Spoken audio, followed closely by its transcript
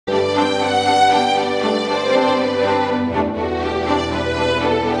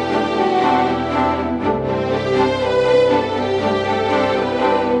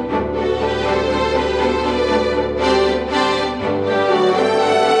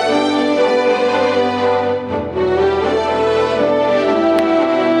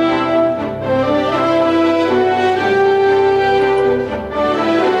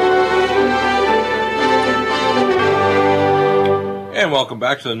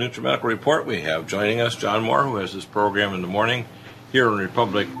back to the Nutrimedical Report. We have joining us John Moore, who has his program in the morning here on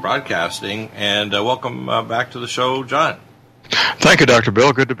Republic Broadcasting. And welcome back to the show, John. Thank you, Dr.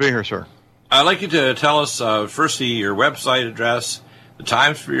 Bill. Good to be here, sir. I'd like you to tell us, firstly, your website address, the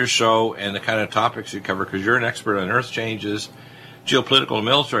times for your show, and the kind of topics you cover, because you're an expert on earth changes, geopolitical and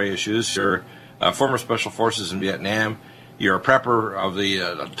military issues. You're former Special Forces in Vietnam. You're a prepper of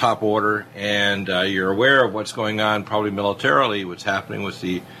the top order, and you're aware of what's going on, probably militarily, what's happening with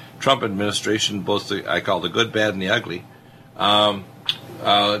the Trump administration, both I call the good, bad, and the ugly. Can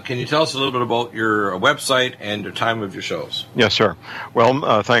you tell us a little bit about your website and the time of your shows? Yes, sir.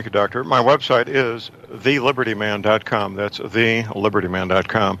 Well, thank you, Doctor. My website is thelibertyman.com. That's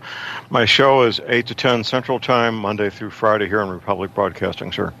thelibertyman.com. My show is 8 to 10 Central Time, Monday through Friday here on Republic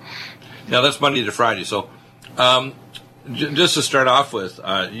Broadcasting, sir. Now, that's Monday to Friday. So just to start off with,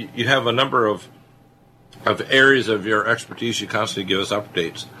 you have a number of areas of your expertise. You constantly give us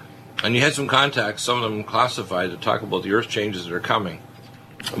updates. And you had some contacts, some of them classified, to talk about the earth changes that are coming.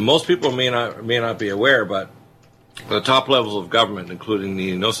 Most people may not be aware, but the top levels of government, including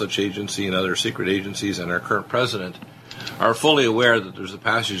the No Such Agency and other secret agencies and our current president, are fully aware that there's a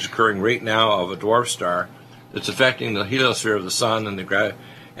passage occurring right now of a dwarf star that's affecting the heliosphere of the sun and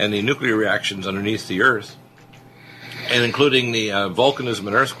the nuclear reactions underneath the earth, and including the volcanism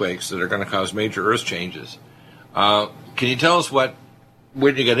and earthquakes that are going to cause major earth changes. Can you tell us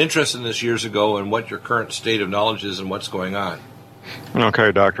when you got interested in this years ago and what your current state of knowledge is and what's going on?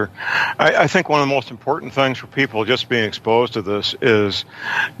 Okay, Doctor. I think one of the most important things for people just being exposed to this is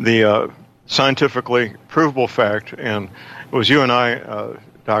the scientifically provable fact, and it was you and I,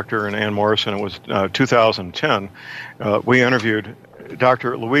 Doctor, and Ann Morrison, it was 2010, we interviewed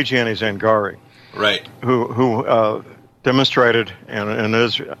Dr. Luigiani Zangari, right, who demonstrated, and it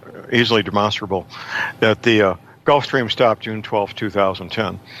is easily demonstrable, that the Gulf Stream stopped June 12,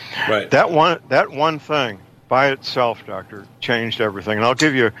 2010. Right. That one thing by itself, Doctor, changed everything. And I'll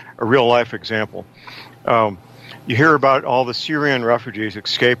give you a real-life example. You hear about all the Syrian refugees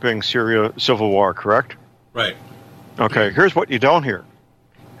escaping Syria civil war, correct? Right. Okay, here's what you don't hear.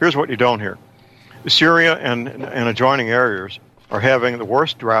 Syria and adjoining areas are having the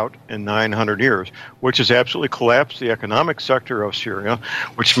worst drought in 900 years, which has absolutely collapsed the economic sector of Syria,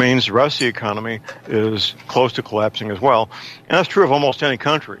 which means the rest of the economy is close to collapsing as well. And that's true of almost any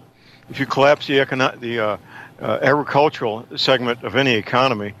country. If you collapse the agricultural segment of any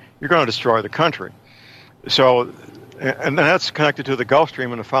economy, you're going to destroy the country. So, and that's connected to the Gulf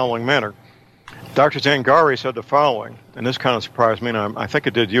Stream in the following manner. Dr. Zangari said the following, and this kind of surprised me, and I think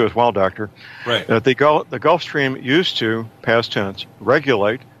it did you as well, Doctor, right, that the Gulf Stream used to, past tense,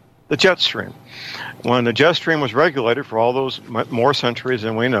 regulate the jet stream. When the jet stream was regulated for all those more centuries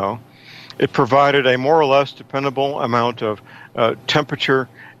than we know, it provided a more or less dependable amount of temperature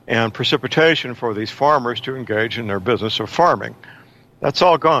and precipitation for these farmers to engage in their business of farming. That's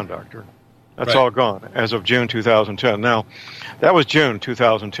all gone, Doctor. That's right. all gone as of June 2010. Now, that was June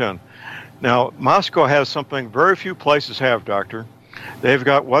 2010. Now, Moscow has something very few places have, Doctor. They've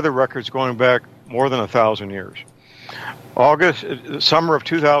got weather records going back more than 1,000 years. Summer of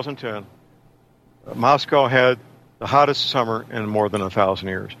 2010, Moscow had the hottest summer in more than 1,000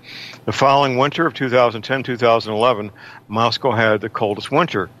 years. The following winter of 2010-2011, Moscow had the coldest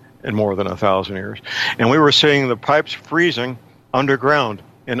winter in more than 1,000 years. And we were seeing the pipes freezing underground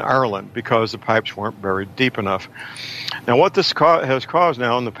in Ireland because the pipes weren't buried deep enough. Now, what this has caused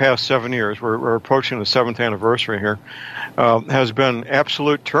now in the past 7 years, we're approaching the 7th anniversary here, has been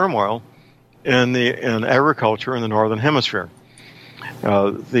absolute turmoil in agriculture in the Northern Hemisphere.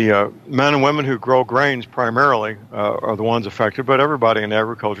 The men and women who grow grains primarily are the ones affected, but everybody in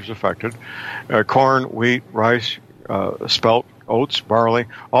agriculture is affected. Corn, wheat, rice, spelt, oats, barley,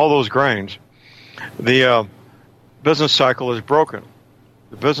 all those grains. The business cycle is broken.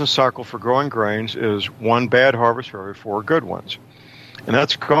 The business cycle for growing grains is one bad harvest for every 4 good ones. And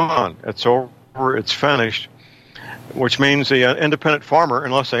that's gone. It's over. It's finished, which means the independent farmer,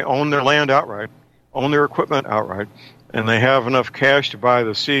 unless they own their land outright, own their equipment outright, and they have enough cash to buy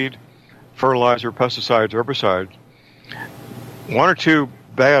the seed, fertilizer, pesticides, herbicides, 1 or 2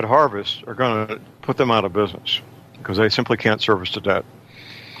 bad harvests are going to put them out of business because they simply can't service the debt.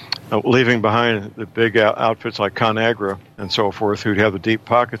 Leaving behind the big outfits like ConAgra and so forth who'd have the deep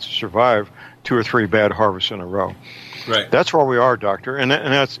pockets to survive 2 or 3 bad harvests in a row. Right. That's where we are, Doctor, and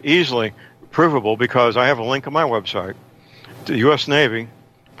that's easily provable because I have a link on my website. The U.S. Navy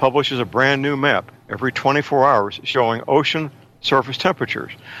publishes a brand new map every 24 hours showing ocean surface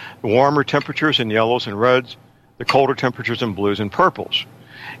temperatures. The warmer temperatures in yellows and reds, the colder temperatures in blues and purples.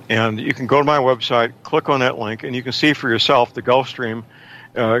 And you can go to my website, click on that link, and you can see for yourself the Gulf Stream.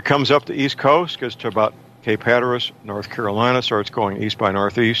 It comes up the East Coast, gets to about Cape Hatteras, North Carolina, starts going east by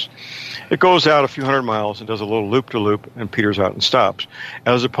northeast. It goes out a few hundred miles and does a little loop-to-loop and peters out and stops,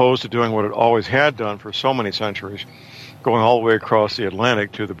 as opposed to doing what it always had done for so many centuries, going all the way across the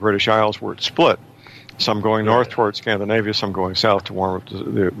Atlantic to the British Isles where it split. Some going north towards Scandinavia, some going south to warm up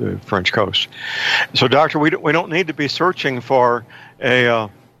the French coast. So, Doctor, we don't need to be searching for a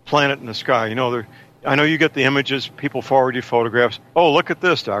planet in the sky. You know, I know you get the images, people forward you photographs. Oh, look at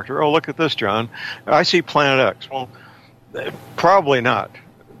this, Doctor. Oh, look at this, John. I see Planet X. Well, probably not.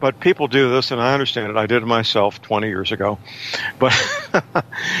 But people do this, and I understand it. I did it myself 20 years ago. But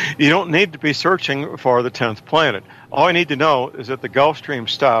you don't need to be searching for the 10th planet. All I need to know is that the Gulf Stream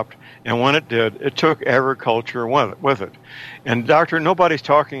stopped, and when it did, it took agriculture with it. And, Doctor, nobody's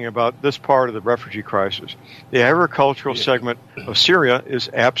talking about this part of the refugee crisis. The agricultural segment of Syria is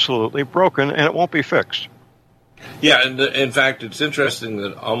absolutely broken, and it won't be fixed. Yeah, and in fact, it's interesting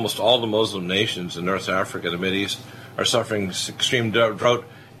that almost all the Muslim nations in North Africa, the Mideast, are suffering extreme drought.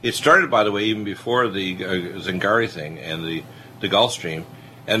 It started, by the way, even before the ZANGARI thing and the Gulf Stream.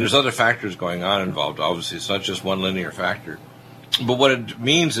 And there's other factors going on involved, obviously. It's not just one linear factor. But what it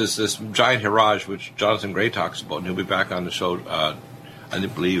means is this giant barrage, which Jonathan Gray talks about, and he'll be back on the show, I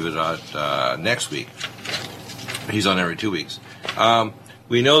believe, next week. He's on every 2 weeks.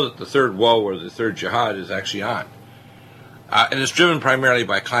 We know that the third wall, or the third jihad, is actually on. And it's driven primarily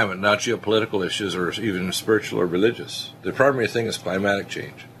by climate, not geopolitical issues or even spiritual or religious. The primary thing is climatic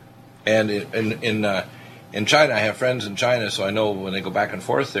change. And in China, I have friends in China, so I know when they go back and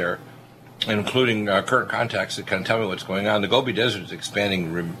forth there, including current contacts that can tell me what's going on. The Gobi Desert is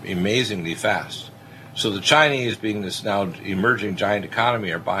expanding amazingly fast. So the Chinese, being this now emerging giant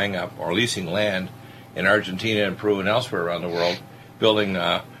economy, are buying up or leasing land in Argentina and Peru and elsewhere around the world, building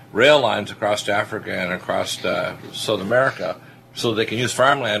rail lines across Africa and across South America so they can use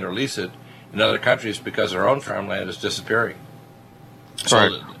farmland or lease it in other countries because their own farmland is disappearing.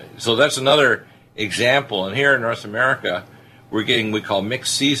 So that's another example. And here in North America, we're getting we call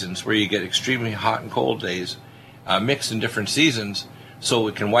mixed seasons, where you get extremely hot and cold days mixed in different seasons, so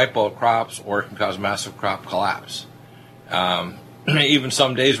it can wipe out crops or it can cause massive crop collapse. Even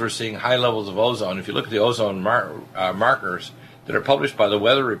some days we're seeing high levels of ozone. If you look at the ozone markers that are published by the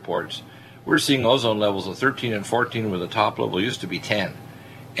weather reports, we're seeing ozone levels of 13 and 14 where the top level used to be 10.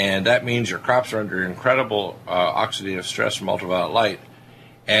 And that means your crops are under incredible oxidative stress from ultraviolet light.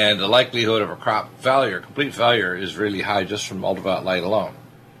 And the likelihood of a crop failure, complete failure, is really high just from ultraviolet light alone.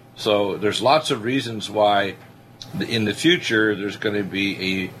 So there's lots of reasons why in the future there's going to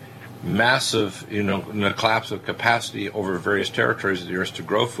be a massive, collapse of capacity over various territories of the Earth to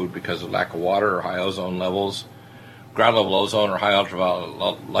grow food because of lack of water or high ozone levels, ground level ozone or high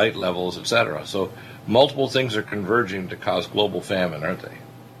ultraviolet light levels, etc. So multiple things are converging to cause global famine, aren't they?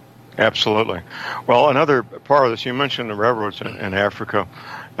 Absolutely. Well, another part of this, you mentioned the railroads in Africa.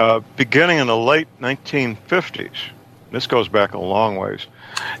 Beginning in the late 1950s, this goes back a long ways,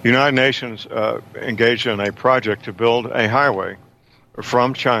 the United Nations engaged in a project to build a highway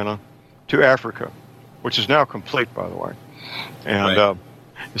from China to Africa, which is now complete, by the way. And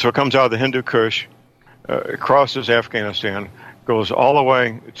so it comes out of the Hindu Kush, crosses Afghanistan, goes all the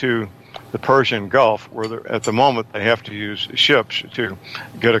way to the Persian Gulf, where at the moment they have to use ships to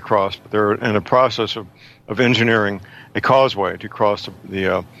get across. But they're in a process of engineering a causeway to cross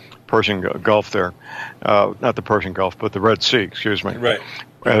the Persian Gulf there. Not the Persian Gulf, but the Red Sea, excuse me, right.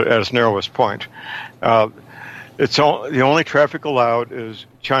 At its narrowest point. The only traffic allowed is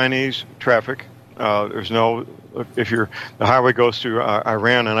Chinese traffic. There's no, the highway goes through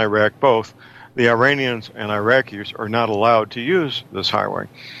Iran and Iraq both. The Iranians and Iraqis are not allowed to use this highway.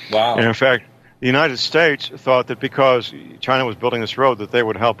 Wow. And in fact, the United States thought that because China was building this road that they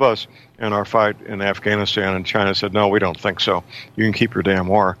would help us in our fight in Afghanistan, and China said, no, we don't think so. You can keep your damn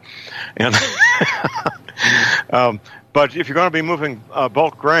war. And but if you're going to be moving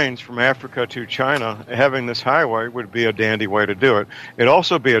bulk grains from Africa to China, having this highway would be a dandy way to do it. It'd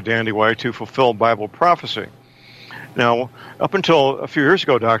also be a dandy way to fulfill Bible prophecy. Now, up until a few years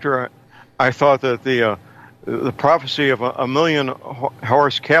ago, Doctor, I thought that the prophecy of a million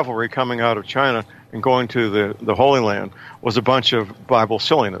horse cavalry coming out of China and going to the Holy Land was a bunch of Bible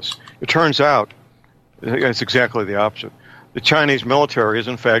silliness. It turns out it's exactly the opposite. The Chinese military is,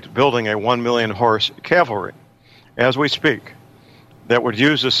 in fact, building a 1 million horse cavalry as we speak that would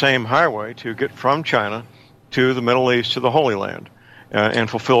use the same highway to get from China to the Middle East to the Holy Land and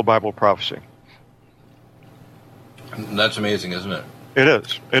fulfill Bible prophecy. That's amazing, isn't it? It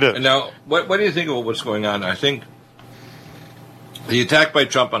is. It is. And now, what do you think about what's going on? I think The attack by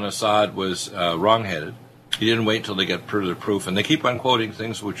Trump on Assad was wrong-headed. He didn't wait until they get further proof, and they keep on quoting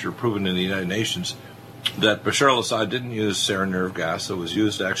things which are proven in the United Nations, that Bashar al-Assad didn't use sarin nerve gas. It was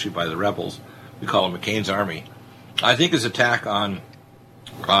used actually by the rebels. We call them McCain's army. I think his attack on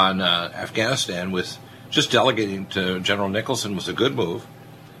Afghanistan with just delegating to General Nicholson was a good move.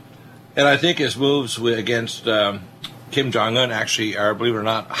 And I think his moves against Kim Jong-un actually are, believe it or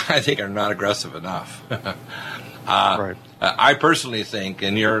not, I think are not aggressive enough. Right. I personally think,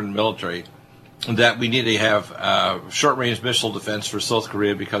 and you're in the military, that we need to have short-range missile defense for South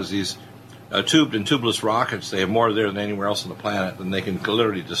Korea, because these tubed and tubeless rockets, they have more there than anywhere else on the planet, and they can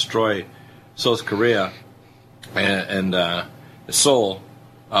literally destroy South Korea and Seoul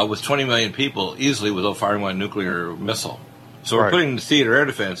with 20 million people easily without firing one nuclear missile. So we're putting the theater air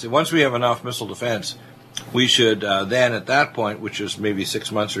defense. And once we have enough missile defense, we should then at that point, which is maybe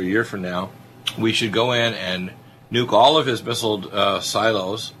 6 months or a year from now, we should go in and nuke all of his missile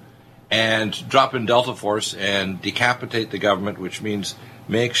silos and drop in Delta Force and decapitate the government, which means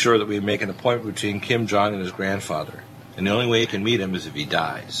make sure that we make an appointment between Kim Jong and his grandfather. And the only way you can meet him is if he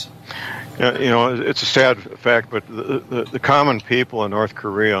dies. It's a sad fact, but the common people in North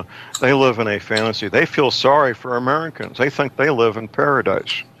Korea, they live in a fantasy. They feel sorry for Americans. They think they live in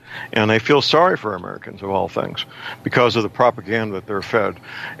paradise. And they feel sorry for Americans, of all things, because of the propaganda that they're fed.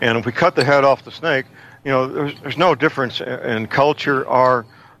 And if we cut the head off the snake, there's no difference in culture or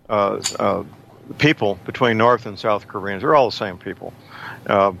people between North and South Koreans. They're all the same people.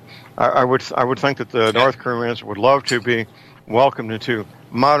 I would think that the North Koreans would love to be welcomed into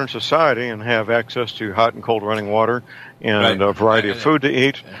modern society and have access to hot and cold running water and a variety of food to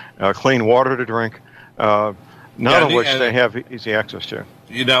eat, clean water to drink, none of which they have easy access to.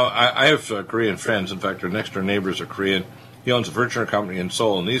 I have Korean friends. In fact, our next door neighbors are Korean. He owns a furniture company in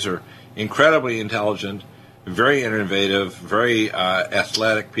Seoul, and these are incredibly intelligent, very innovative, very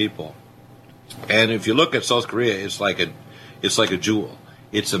athletic people. And if you look at South Korea, it's like a jewel.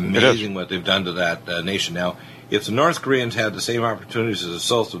 It's amazing what they've done to that nation. Now, if the North Koreans had the same opportunities as the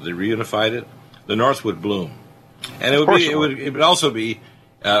South, if they reunified it, the North would bloom. And it would also be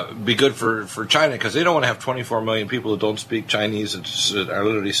good for China, because they don't want to have 24 million people who don't speak Chinese that are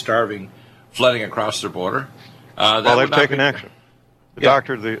literally starving, flooding across their border. They've taken action.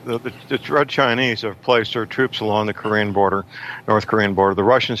 The Red Chinese have placed their troops along the North Korean border. The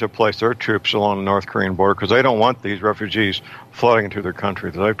Russians have placed their troops along the North Korean border because they don't want these refugees flooding into their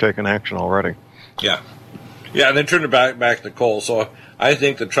country. They've taken action already. Yeah, and then turn it back to coal. So I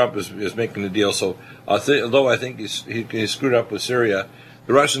think that Trump is making the deal. So although I think he screwed up with Syria,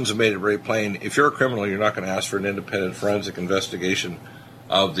 the Russians have made it very plain. If you're a criminal, you're not going to ask for an independent forensic investigation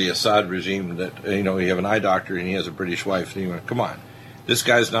of the Assad regime. That you have an eye doctor and he has a British wife. And you went, come on. This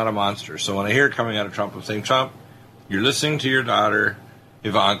guy's not a monster. So when I hear it coming out of Trump, I'm saying, Trump, you're listening to your daughter,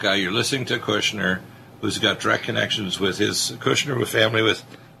 Ivanka, you're listening to Kushner, who's got direct connections with family with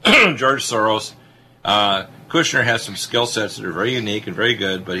George Soros. Kushner has some skill sets that are very unique and very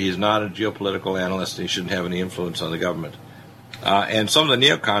good, but he's not a geopolitical analyst, and he shouldn't have any influence on the government. And some of the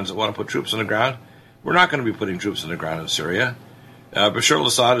neocons that want to put troops on the ground, we're not going to be putting troops on the ground in Syria. Bashar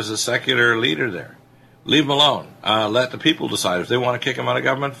al-Assad is a secular leader there. Leave him alone. Let the people decide. If they want to kick him out of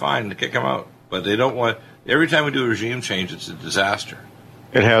government, fine, to kick him out. But they don't want. Every time we do a regime change, it's a disaster.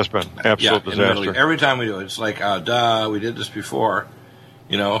 It has been absolute disaster. Every time we do it, it's like, we did this before,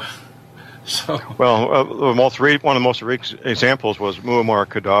 So. Well, one of the most recent examples was Muammar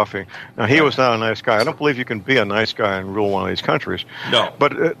Gaddafi. Now, he was not a nice guy. I don't believe you can be a nice guy and rule one of these countries. No.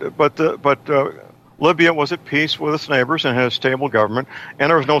 But Libya was at peace with its neighbors and had a stable government,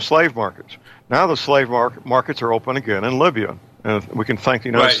 and there was no slave markets. Now the slave markets are open again in Libya, and we can thank the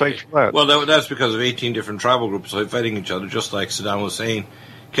United States for that. Well, that's because of 18 different tribal groups fighting each other, just like Saddam Hussein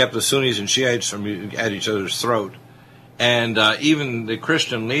kept the Sunnis and Shiites at each other's throat. And even the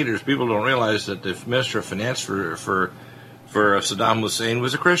Christian leaders, people don't realize that the Minister of Finance for Saddam Hussein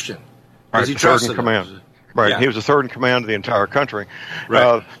was a Christian. Right, he third in command. Right, yeah. He was the third in command of the entire country.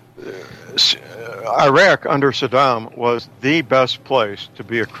 Right. Iraq under Saddam was the best place to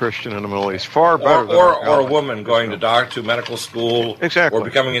be a Christian in the Middle East, far better than or a woman going to medical school, exactly, or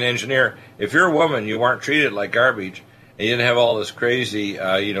becoming an engineer. If you're a woman, you weren't treated like garbage, and you didn't have all this crazy,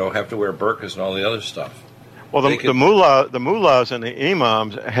 have to wear burqas and all the other stuff. Well, the mullahs and the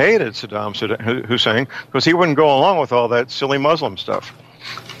imams hated Saddam Hussein because he wouldn't go along with all that silly Muslim stuff.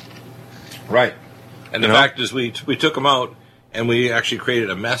 Right, and the fact is, we took him out, and we actually created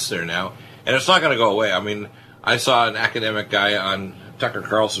a mess there now. And it's not going to go away. I mean, I saw an academic guy on Tucker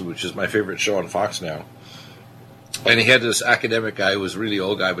Carlson, which is my favorite show on Fox now. And he had this academic guy who was a really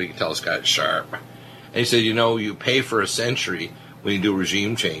old guy, but you can tell this guy is sharp. And he said, you pay for a century when you do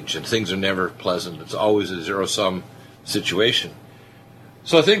regime change, and things are never pleasant. It's always a zero-sum situation.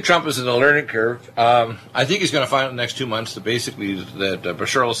 So I think Trump is in a learning curve. I think he's going to find out in the next 2 months that basically that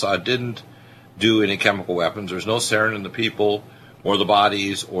Bashar al-Assad didn't do any chemical weapons. There's no sarin in the people or the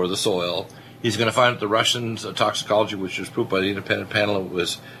bodies or the soil. He's going to find out the Russians' toxicology, which was proved by the independent panel,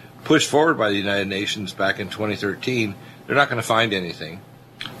 was pushed forward by the United Nations back in 2013. They're not going to find anything.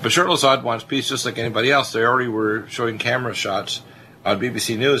 Bashar al-Assad wants peace just like anybody else. They already were showing camera shots on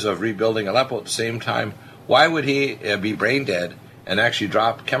BBC News of rebuilding Aleppo at the same time. Why would he be brain dead and actually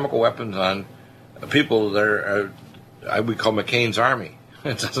drop chemical weapons on people that are, we call McCain's army?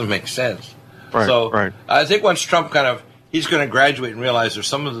 It doesn't make sense. Right. I think once Trump he's going to graduate and realize there's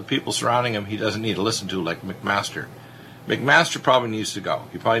some of the people surrounding him he doesn't need to listen to, like McMaster. McMaster probably needs to go.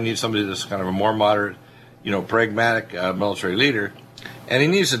 He probably needs somebody that's kind of a more moderate, pragmatic military leader. And he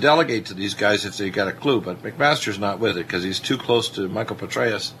needs to delegate to these guys if they got a clue. But McMaster's not with it because he's too close to Michael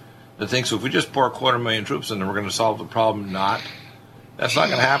Petraeus that thinks if we just pour 250,000 troops in, then we're going to solve the problem. That's not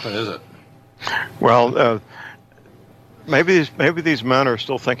going to happen, is it? Well, maybe these men are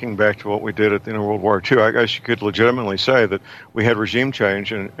still thinking back to what we did at the end of World War II. I guess you could legitimately say that we had regime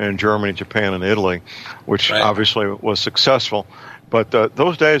change in Germany, Japan, and Italy, which obviously was successful. But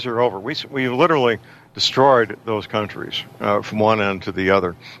those days are over. We literally destroyed those countries from one end to the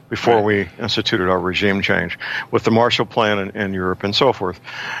other before we instituted our regime change with the Marshall Plan in Europe and so forth.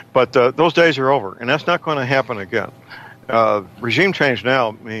 But those days are over, and that's not going to happen again. Regime change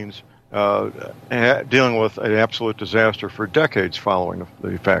now means dealing with an absolute disaster for decades following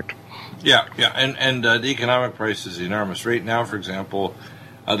the fact. Yeah, and the economic price is enormous. Right now, for example,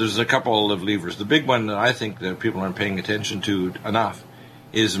 there's a couple of levers. The big one that I think that people aren't paying attention to enough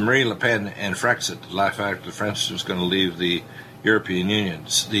is Marine Le Pen and Frexit. The fact that France is going to leave the European Union.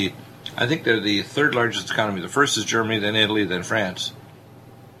 I think they're the third largest economy. The first is Germany, then Italy, then France.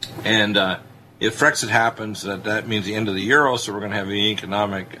 And if Frexit happens, that means the end of the euro, so we're going to have an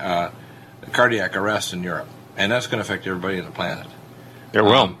economic cardiac arrest in Europe. And that's going to affect everybody on the planet. Yeah,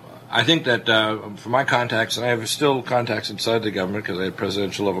 well. I think that for my contacts, and I have still contacts inside the government because I had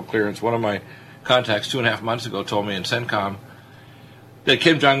presidential level clearance, one of my contacts 2.5 months ago told me in CENTCOM that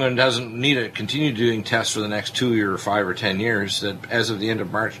Kim Jong-un doesn't need to continue doing tests for the next 2 or 5 or 10 years, that as of the end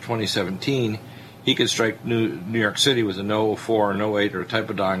of March 2017, he could strike New York City with a No-4 or No-8 or a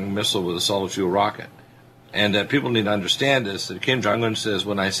Type of Dong missile with a solid fuel rocket. And that people need to understand this, that Kim Jong-un says,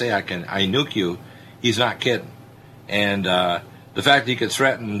 when I say I nuke you, he's not kidding. And the fact that he could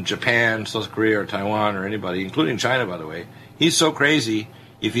threaten Japan, South Korea, or Taiwan, or anybody, including China, by the way, he's so crazy.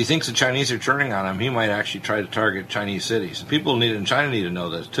 If he thinks the Chinese are turning on him, he might actually try to target Chinese cities. People in China need to know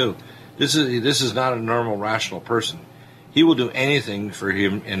this too. This is not a normal, rational person. He will do anything for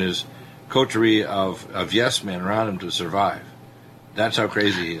him and his coterie of yes men around him to survive. That's how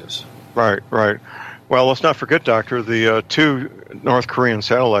crazy he is. Right. Well, let's not forget, Doctor, the 2 North Korean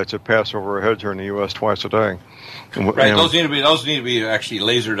satellites that pass over our heads here in the U.S. twice a day. Right. Those need to be actually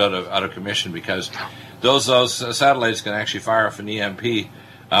lasered out of commission because those satellites can actually fire off an EMP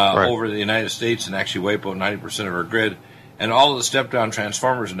over the United States and actually wipe out 90% of our grid. And all of the step-down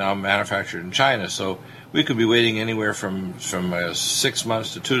transformers are now manufactured in China. So we could be waiting anywhere from 6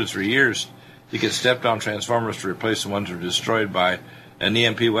 months to 2 to 3 years to get step-down transformers to replace the ones that were destroyed by an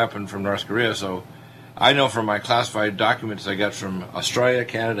EMP weapon from North Korea. So I know from my classified documents I got from Australia,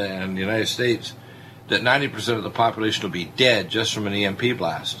 Canada, and the United States that 90% of the population will be dead just from an EMP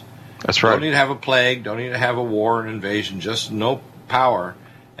blast. That's right. Don't need to have a plague. Don't need to have a war or an invasion. Just no power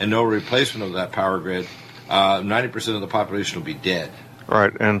and no replacement of that power grid. 90% of the population will be dead.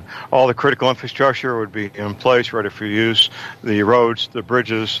 Right, and all the critical infrastructure would be in place, ready for use. The roads, the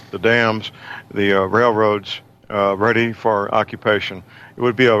bridges, the dams, the railroads, ready for occupation. It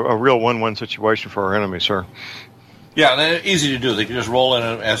would be a real win-win situation for our enemies, sir. Yeah, and easy to do. They can just roll in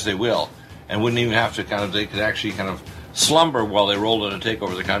as they will, and wouldn't even have to they could actually slumber while they roll in and take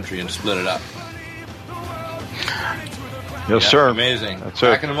over the country and split it up. Yes, sir. Amazing. That's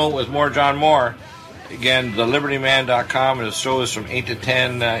Back it. in a moment with more John Moore. Again, thelibertyman.com, and the show is from 8 to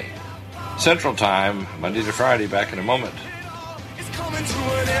 10 Central Time, Monday to Friday. Back in a moment. It's coming to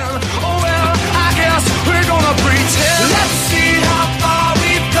an end. Oh, well, I guess we're gonna pretend. Let's see how far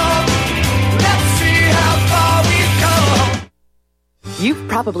we've come. Let's see how far we've come. You've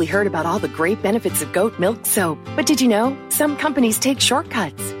probably heard about all the great benefits of goat milk soap, but did you know some companies take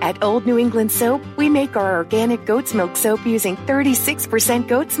shortcuts? At Old New England Soap, we make our organic goat's milk soap using 36%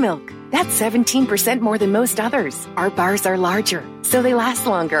 goat's milk. That's 17% more than most others. Our bars are larger, so they last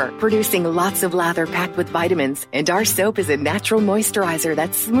longer, producing lots of lather packed with vitamins. And our soap is a natural moisturizer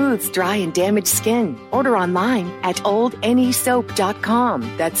that smooths dry and damaged skin. Order online at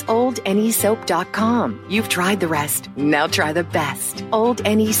oldnesoap.com. That's oldnesoap.com. You've tried the rest. Now try the best.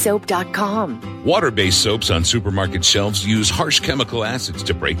 oldnesoap.com. Water-based soaps on supermarket shelves use harsh chemical acids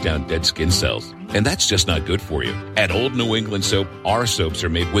to break down dead skin cells. And that's just not good for you. At Old New England Soap, our soaps are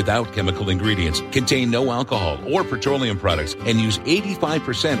made without chemical ingredients, contain no alcohol or petroleum products, and use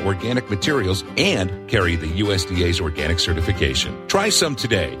 85% organic materials and carry the USDA's organic certification. Try some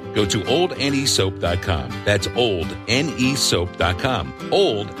today. Go to oldnesoap.com. That's oldnesoap.com.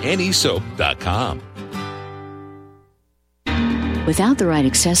 oldnesoap.com. Without the right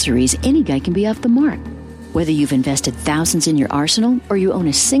accessories, any guy can be off the mark. Whether you've invested thousands in your arsenal or you own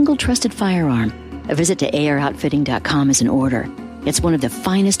a single trusted firearm, a visit to AROutfitting.com is in order. It's one of the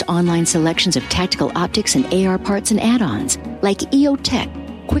finest online selections of tactical optics and AR parts and add-ons, like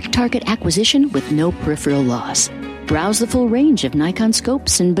EOTech, quick target acquisition with no peripheral loss. Browse the full range of Nikon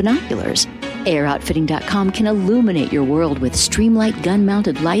scopes and binoculars. AROutfitting.com can illuminate your world with Streamlight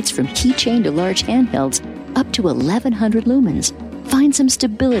gun-mounted lights from keychain to large handhelds up to 1,100 lumens. Find some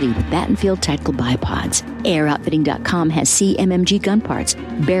stability with Battenfield Tactical Bipods. AirOutfitting.com has CMMG gun parts,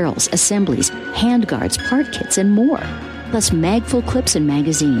 barrels, assemblies, handguards, part kits, and more. Plus mag-full clips and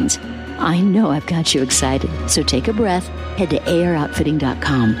magazines. I know I've got you excited, so take a breath. Head to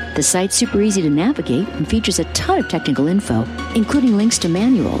AirOutfitting.com. The site's super easy to navigate and features a ton of technical info, including links to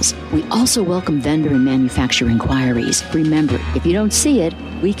manuals. We also welcome vendor and manufacturer inquiries. Remember, if you don't see it,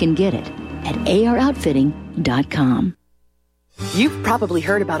 we can get it at AirOutfitting.com. You've probably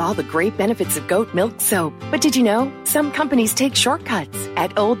heard about all the great benefits of goat milk soap, but did you know some companies take shortcuts?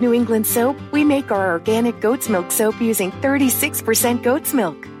 At Old New England Soap, we make our organic goat's milk soap using 36% goat's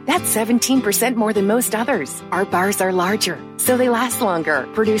milk. That's 17% more than most others. Our bars are larger, so they last longer,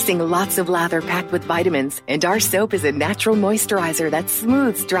 producing lots of lather packed with vitamins. And our soap is a natural moisturizer that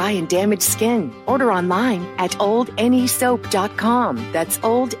smooths dry and damaged skin. Order online at oldnesoap.com. That's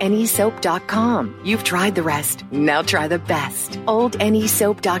oldnesoap.com. You've tried the rest. Now try the best.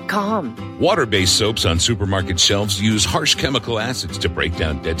 oldnesoap.com. Water-based soaps on supermarket shelves use harsh chemical acids to break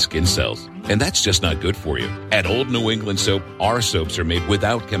down dead skin cells. And that's just not good for you. At Old New England Soap, our soaps are made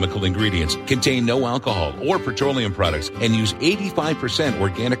without chemical ingredients, contain no alcohol or petroleum products, and use 85%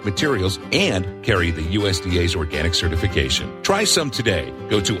 organic materials and carry the USDA's organic certification. Try some today.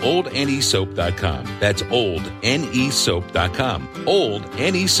 Go to oldnesoap.com. That's oldnesoap.com.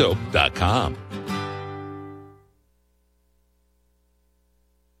 oldnesoap.com.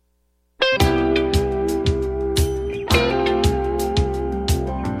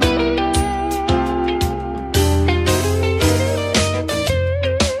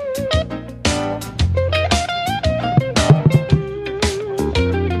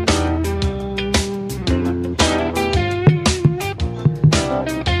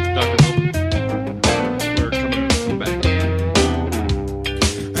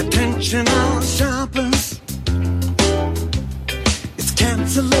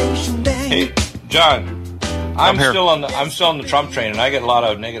 John, I'm still on the Trump train, and I get a lot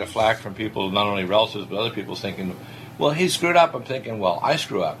of negative flack from people, not only relatives but other people, thinking, "Well, he screwed up." I'm thinking, "Well, I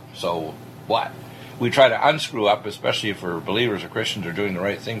screw up, so what?" We try to unscrew up, especially if we're believers or Christians are doing the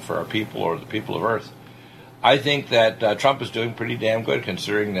right thing for our people or the people of Earth. I think that Trump is doing pretty damn good,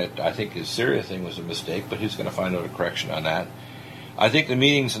 considering that I think his Syria thing was a mistake, but he's going to find out a correction on that. I think the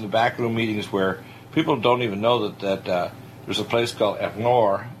meetings and the backroom meetings where people don't even know that there's a place called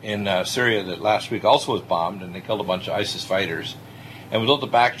Afnor in Syria that last week also was bombed, and they killed a bunch of ISIS fighters. And without the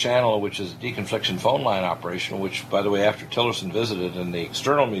back channel, which is a deconfliction phone line operation, which, by the way, after Tillerson visited and the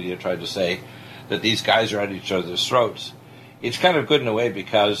external media tried to say that these guys are at each other's throats, it's kind of good in a way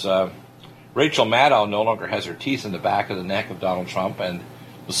because Rachel Maddow no longer has her teeth in the back of the neck of Donald Trump, and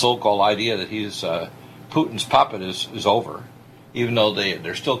the so-called idea that he's Putin's puppet is over. Even though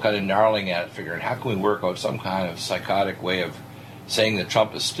they're still kind of gnarling at it, figuring how can we work out some kind of psychotic way of saying that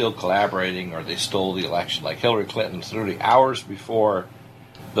Trump is still collaborating or they stole the election. Like Hillary Clinton, literally hours before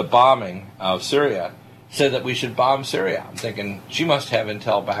the bombing of Syria, said that we should bomb Syria. I'm thinking she must have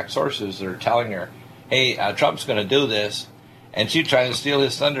intel-backed sources that are telling her, hey, Trump's going to do this, and she's trying to steal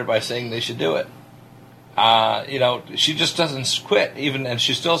his thunder by saying they should do it. She just doesn't quit, and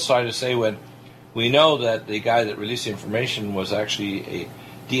she's still trying to say when we know that the guy that released the information was actually a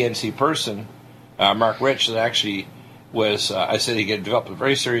DNC person, Mark Rich, that actually was, I said he had developed a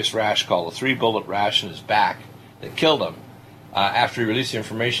very serious rash called a 3-bullet rash in his back that killed him after he released the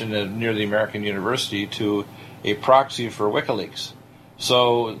information near the American University to a proxy for WikiLeaks.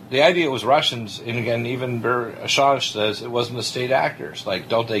 So the idea was Russians, and again, even Assange says it wasn't the state actors. Like,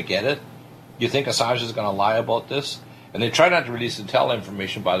 don't they get it? You think Assange is going to lie about this? And they try not to release intel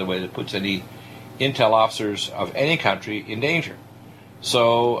information, by the way, that puts any intel officers of any country in danger.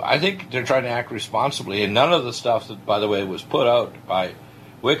 So I think they're trying to act responsibly, and none of the stuff that, by the way, was put out by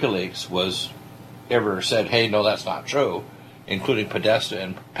WikiLeaks was ever said, hey, no, that's not true, including Podesta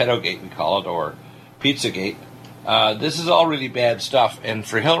and Pedogate, we call it, or Pizzagate. This is all really bad stuff, and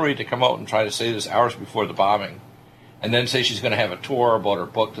for Hillary to come out and try to say this hours before the bombing, and then say she's going to have a tour about her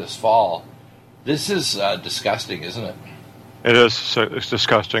book this fall, this is disgusting, isn't it? It is. It's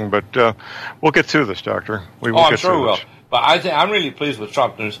disgusting, but we'll get through this, Doctor. We will I'm get sure through we will. this. But I'm really pleased with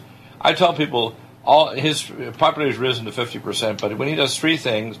Trump. I tell people his popularity has risen to 50%, but when he does three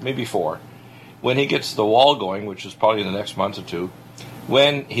things, maybe four, when he gets the wall going, which is probably in the next month or two,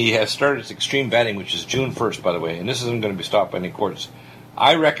 when he has started his extreme vetting, which is June 1st, by the way, and this isn't going to be stopped by any courts.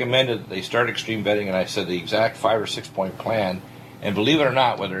 I recommended that they start extreme vetting, and I said the exact 5 or 6 point plan, and believe it or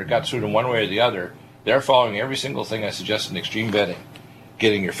not, whether it got through in one way or the other, they're following every single thing I suggest in extreme vetting.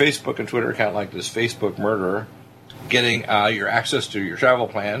 Getting your Facebook and Twitter account like this Facebook murderer, getting your access to your travel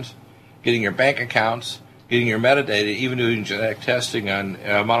plans, getting your bank accounts, getting your metadata, even doing genetic testing on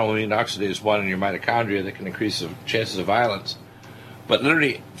monoamine oxidase 1 in your mitochondria that can increase the chances of violence. But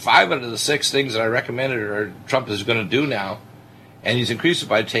literally 5 out of the 6 things that I recommended are Trump is going to do now, and he's increased it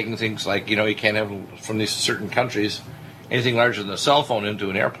by taking things like, he can't have from these certain countries anything larger than a cell phone into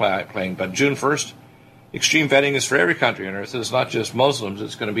an airplane. But June 1st, extreme vetting is for every country on earth. It's not just Muslims.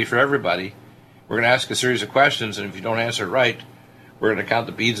 It's going to be for everybody. We're going to ask a series of questions, and if you don't answer it right, we're going to count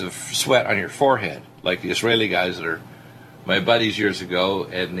the beads of sweat on your forehead, like the Israeli guys that are my buddies years ago,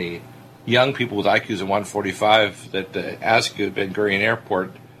 and the young people with IQs of 145 that ask you at Ben Gurion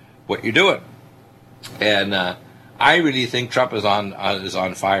Airport what you're doing. And I really think Trump is on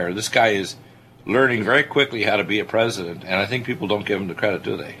fire. This guy is learning very quickly how to be a president, and I think people don't give him the credit,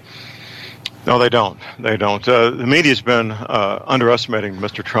 do they? No, they don't. They don't. The media's been underestimating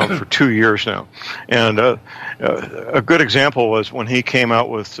Mr. Trump for 2 years now. And a good example was when he came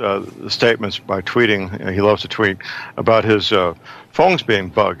out with the statements by tweeting, he loves to tweet, about his phones being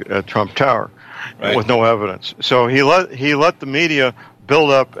bugged at Trump Tower with no evidence. So he let the media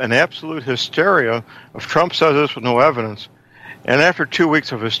build up an absolute hysteria of Trump says this with no evidence. And after 2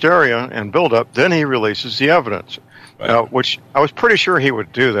 weeks of hysteria and build-up, then he releases the evidence, which I was pretty sure he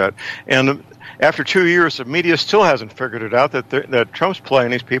would do that. And after 2 years, the media still hasn't figured it out that Trump's playing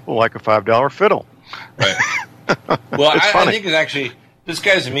these people like a $5 fiddle. Right. Well, I think it's actually, this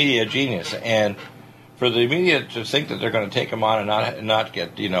guy's a media genius, and for the media to think that they're going to take him on and not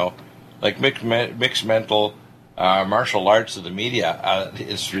get, like mixed mental martial arts of the media,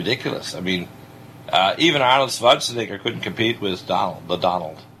 it's ridiculous. I mean, even Arnold Schwarzenegger couldn't compete with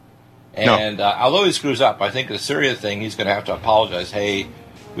Donald. And although he screws up, I think the Syria thing, he's going to have to apologize. Hey,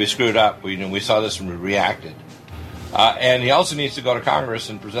 we screwed up. We saw this and we reacted. And he also needs to go to Congress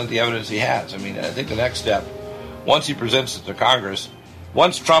and present the evidence he has. I mean, I think the next step, once he presents it to Congress,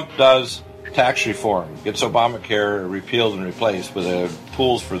 once Trump does tax reform, gets Obamacare repealed and replaced with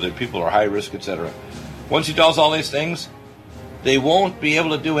pools for the people who are high risk, etc. Once he does all these things, they won't be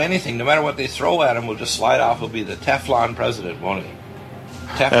able to do anything. No matter what they throw at him, will just slide off. He'll be the Teflon president, won't he?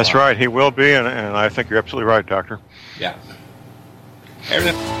 Teflon. That's right. He will be, and I think you're absolutely right, Doctor. Yeah.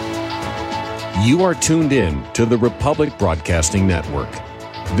 You are tuned in to the Republic Broadcasting Network.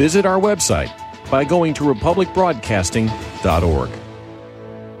 Visit our website by going to republicbroadcasting.org.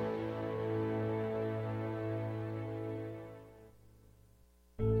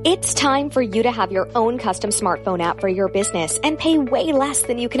 It's time for you to have your own custom smartphone app for your business and pay way less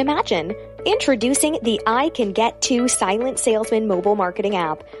than you can imagine. Introducing the I Can Get To Silent Salesman mobile marketing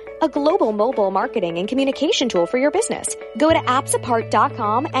app, a global mobile marketing and communication tool for your business. Go to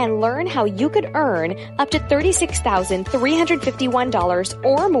appsapart.com and learn how you could earn up to $36,351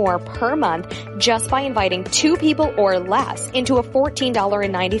 or more per month just by inviting 2 people or less into a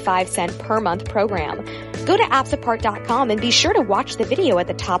 $14.95 per month program. Go to appsapart.com and be sure to watch the video at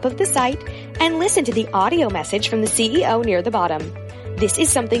the top of the site and listen to the audio message from the CEO near the bottom. This is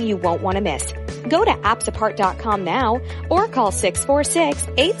something you won't want to miss. Go to appsapart.com now or call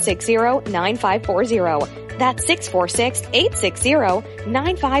 646-860-9540. That's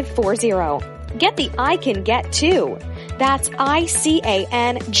 646-860-9540. Get the I Can Get To. That's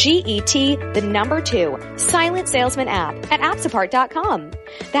ICANGET, the number 2, Silent Salesman app at appsapart.com.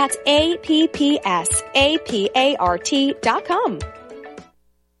 That's APPSAPART.com.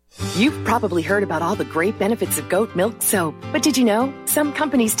 You've probably heard about all the great benefits of goat milk soap, but did you know some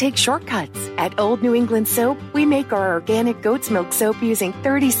companies take shortcuts? At Old New England Soap, we make our organic goat's milk soap using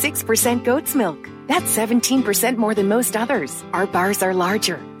 36% goat's milk. That's 17% more than most others. Our bars are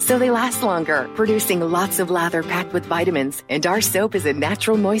larger, so they last longer, producing lots of lather packed with vitamins. And our soap is a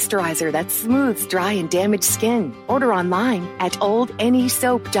natural moisturizer that smooths dry and damaged skin. Order online at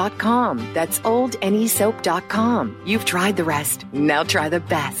oldnesoap.com. That's oldnesoap.com. You've tried the rest. Now try the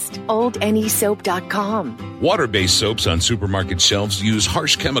best. oldnesoap.com. Water-based soaps on supermarket shelves use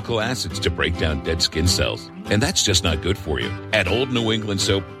harsh chemical acids to break down dead skin cells. And that's just not good for you. At Old New England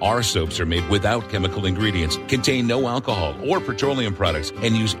Soap, our soaps are made without chemical ingredients, contain no alcohol or petroleum products,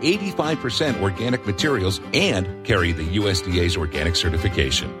 and use 85% organic materials and carry the USDA's organic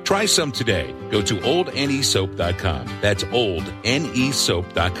certification. Try some today. Go to oldnesoap.com. That's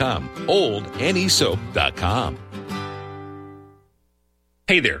oldnesoap.com. oldnesoap.com.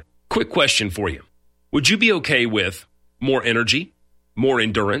 Hey there. Quick question for you. Would you be okay with more energy, more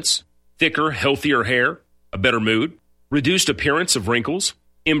endurance, thicker, healthier hair, a better mood, reduced appearance of wrinkles,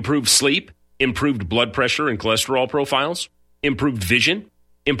 improved sleep, improved blood pressure and cholesterol profiles, improved vision,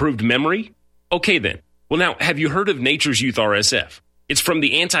 improved memory? Okay then. Well now, have you heard of Nature's Youth RSF? It's from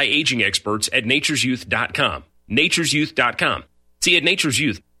the anti-aging experts at nature'syouth.com. nature'syouth.com. See, at Nature's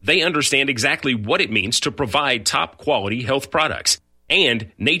Youth, they understand exactly what it means to provide top quality health products. And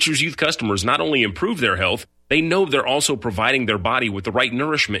Nature's Youth customers not only improve their health, they know they're also providing their body with the right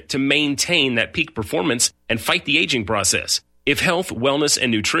nourishment to maintain that peak performance and fight the aging process. If health, wellness,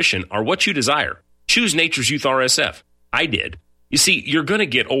 and nutrition are what you desire, choose Nature's Youth RSF. I did. You see, you're going to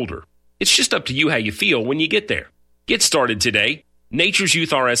get older. It's just up to you how you feel when you get there. Get started today. Nature's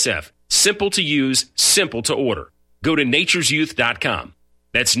Youth RSF. Simple to use, simple to order. Go to nature'syouth.com.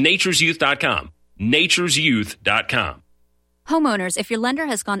 That's nature'syouth.com. nature'syouth.com. Homeowners, if your lender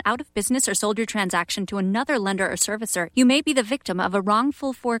has gone out of business or sold your transaction to another lender or servicer, you may be the victim of a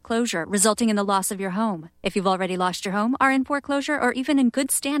wrongful foreclosure resulting in the loss of your home. If you've already lost your home, are in foreclosure, or even in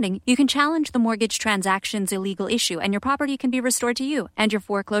good standing, you can challenge the mortgage transaction's illegal issue and your property can be restored to you, and your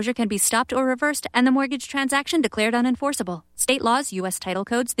foreclosure can be stopped or reversed and the mortgage transaction declared unenforceable. State laws, U.S. title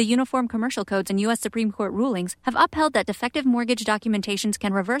codes, the Uniform Commercial Codes, and U.S. Supreme Court rulings have upheld that defective mortgage documentations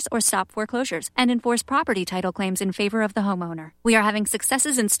can reverse or stop foreclosures and enforce property title claims in favor of the homeowner. We are having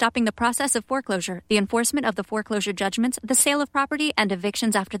successes in stopping the process of foreclosure, the enforcement of the foreclosure judgments, the sale of property, and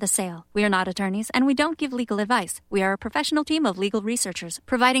evictions after the sale. We are not attorneys, and we don't give legal advice. We are a professional team of legal researchers,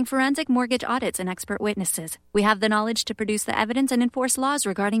 providing forensic mortgage audits and expert witnesses. We have the knowledge to produce the evidence and enforce laws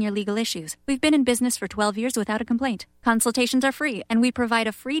regarding your legal issues. We've been in business for 12 years without a complaint. Consultations are free, and we provide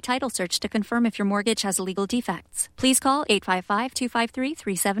a free title search to confirm if your mortgage has legal defects. Please call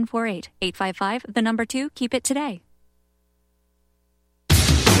 855-253-3748. 855, the number 2, keep it today.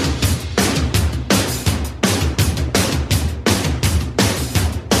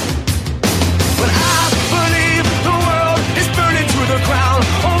 The ground.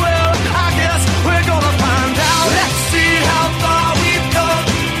 Oh well, I guess we're gonna find out. Let's see how far we've come.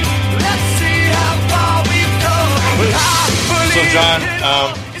 Let's see how far we've come. So, John,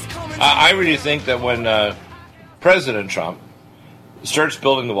 I really think that when President Trump starts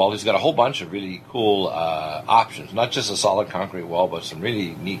building the wall, he's got a whole bunch of really cool options, not just a solid concrete wall, but some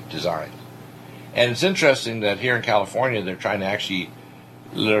really neat designs. And it's interesting that here in California, they're trying to actually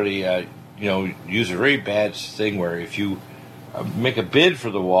literally, use a very bad thing where if you make a bid for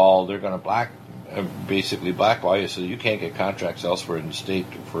the wall, they're going to basically blackball you so you can't get contracts elsewhere in the state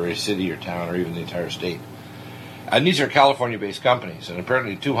for a city or town or even the entire state. And these are California-based companies, and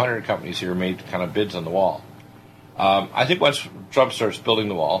apparently 200 companies here made kind of bids on the wall. I think once Trump starts building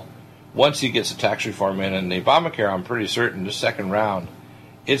the wall, once he gets the tax reform in and the Obamacare, I'm pretty certain this second round,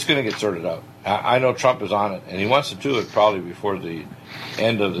 it's going to get sorted out. I know Trump is on it, and he wants to do it probably before the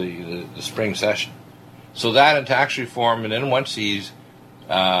end of the spring session. So that and tax reform, and then once he's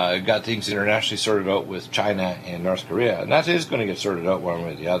got things internationally sorted out with China and North Korea, and that is going to get sorted out one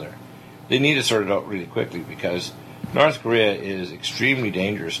way or the other. They need to sort it out really quickly because North Korea is extremely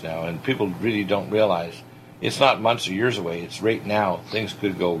dangerous now, and people really don't realize it's not months or years away. It's right now. Things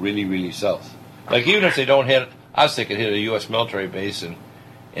could go really, really south. Like even if they don't hit, I was thinking hit a U.S. military base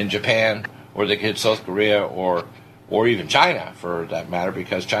in Japan, or they could hit South Korea, or even China, for that matter,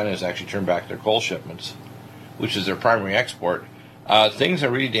 because China has actually turned back their coal shipments, which is their primary export. Things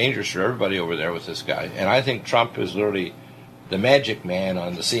are really dangerous for everybody over there with this guy. And I think Trump is literally the magic man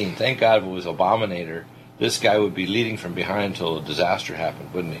on the scene. Thank God if it was Obamanator, this guy would be leading from behind until a disaster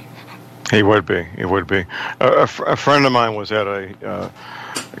happened, wouldn't he? He would be. He would be. A friend of mine was at a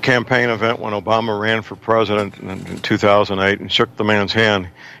campaign event when Obama ran for president in 2008 and shook the man's hand.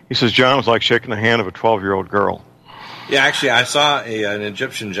 He says John was like shaking the hand of a 12-year-old girl. Yeah, actually, I saw an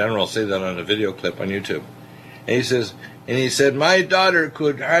Egyptian general say that on a video clip on YouTube. And he said, my daughter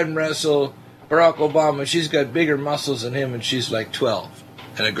could arm wrestle Barack Obama. She's got bigger muscles than him, and she's like 12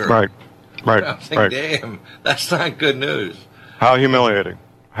 and a girl. Right. I'm thinking, damn, that's not good news. How humiliating.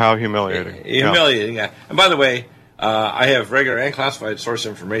 How humiliating. Humiliating, yeah. And by the way, I have regular and classified source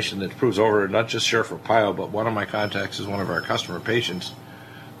information that proves over, not just Sheriff Arpaio, but one of my contacts is one of our customer patients,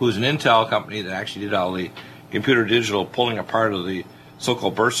 who's an Intel company that actually did all the computer digital pulling apart of the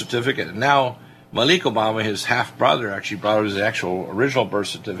so-called birth certificate. And now Malik Obama, his half-brother, actually brought out his actual original birth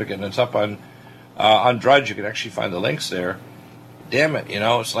certificate, and it's up on Drudge. You can actually find the links there. Damn it,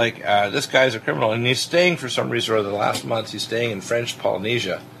 it's like this guy's a criminal, and he's staying for some reason or other. The last month he's staying in French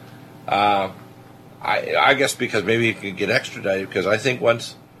Polynesia. I guess because maybe he could get extradited, because I think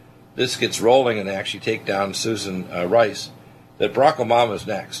once this gets rolling and they actually take down Susan Rice, that Barack Obama's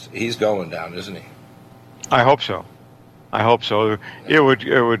next. He's going down, isn't he? I hope so. It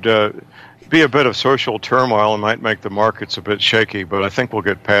would be a bit of social turmoil and might make the markets a bit shaky, but I think we'll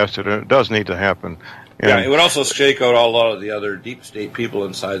get past it, and it does need to happen. Yeah, it would also shake out a lot of the other deep state people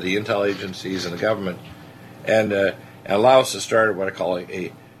inside the intel agencies and the government, and allow us to start what I call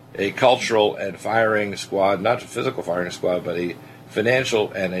a cultural and firing squad, not a physical firing squad, but a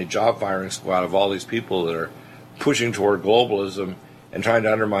financial and a job firing squad of all these people that are pushing toward globalism and trying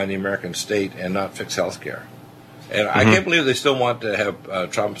to undermine the American state and not fix health care. And I can't believe they still want to have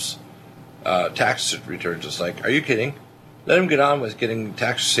Trump's tax returns. It's like, are you kidding? Let him get on with getting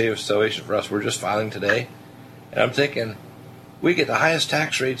tax salvation for us. We're just filing today. And I'm thinking, we get the highest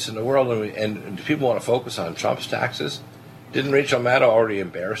tax rates in the world, and people want to focus on Trump's taxes. Didn't Rachel Maddow already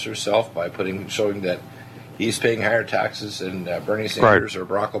embarrass herself by showing that he's paying higher taxes than Bernie Sanders or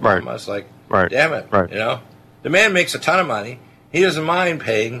Barack Obama? Right. It's like, right. Damn it, The man makes a ton of money. He doesn't mind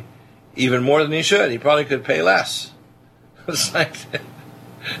paying even more than he should. He probably could pay less. It's like,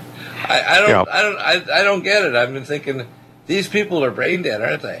 I don't get it. I've been thinking, these people are brain dead,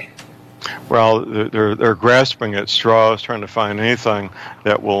 aren't they? Well, they're grasping at straws, trying to find anything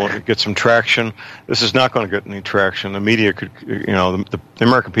that will get some traction. This is not going to get any traction. The media could, the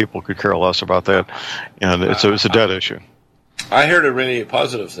American people could care less about that, and it's a dead issue. I heard a really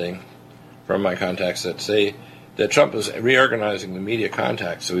positive thing from my contacts that say that Trump is reorganizing the media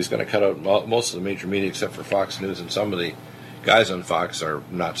contacts, so he's going to cut out most of the major media except for Fox News, and some of the guys on Fox are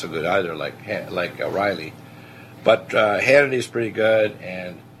not so good either, like Riley. But Hannity's pretty good,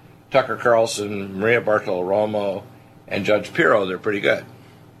 and Tucker Carlson, Maria Bartiromo, and Judge Pirro, they're pretty good.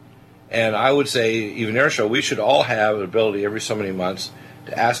 And I would say, even their show, we should all have the ability every so many months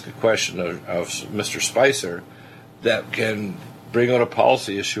to ask a question of Mr. Spicer that can bring out a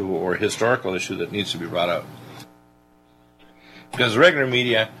policy issue or a historical issue that needs to be brought out. Because the regular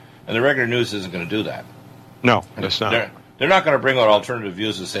media and the regular news isn't going to do that. No, it's not. They're not going to bring out alternative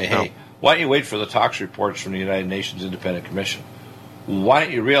views and say, hey, why don't you wait for the talks reports from the United Nations Independent Commission? Why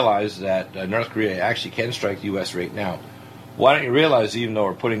don't you realize that North Korea actually can strike the U.S. right now? Why don't you realize, even though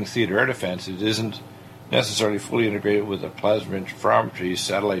we're putting theater air defense, it isn't necessarily fully integrated with a plasma interferometry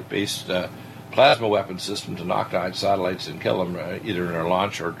satellite-based plasma weapon system to knock down satellites and kill them either in their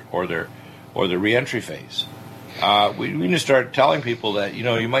launch or their re-entry phase. We need to start telling people that,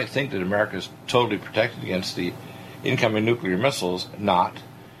 you might think that America is totally protected against the incoming nuclear missiles, not.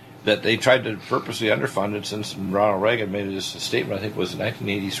 That they tried to purposely underfund it since Ronald Reagan made this statement, I think it was in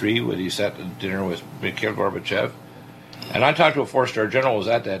 1983, when he sat at dinner with Mikhail Gorbachev. And I talked to a four-star general who was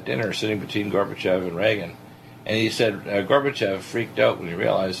at that dinner sitting between Gorbachev and Reagan. And he said Gorbachev freaked out when he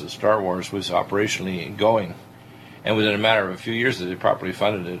realized that Star Wars was operationally going. And within a matter of a few years, that they properly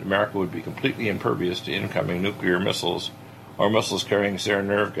funded it, America would be completely impervious to incoming nuclear missiles or missiles carrying sarin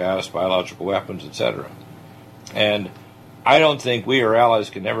nerve gas, biological weapons, etc. And I don't think we or allies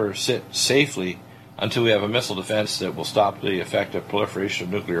can ever sit safely until we have a missile defense that will stop the effective proliferation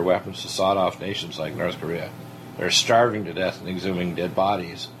of nuclear weapons to sawed-off nations like North Korea. They're starving to death and exhuming dead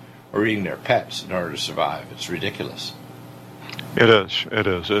bodies or eating their pets in order to survive. It's ridiculous. It is.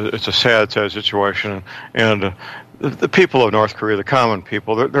 It's a sad situation. And the people of North Korea, the common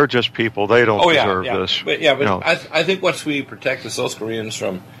people, they're just people. They don't deserve this. But I think once we protect the South Koreans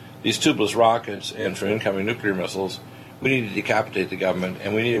from these tubeless rockets and from incoming nuclear missiles, we need to decapitate the government,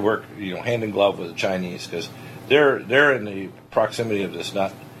 and we need to work, hand in glove with the Chinese, because they're in the proximity of this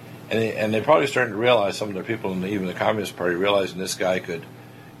nut, and they're probably starting to realize, some of their people, and even the Communist Party, realizing this guy could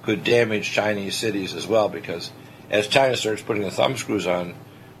damage Chinese cities as well, because as China starts putting the thumb screws on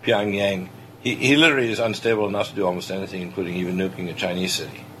Pyongyang, he literally is unstable enough to do almost anything, including even nuking a Chinese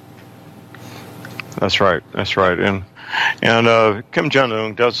city. That's right. And Kim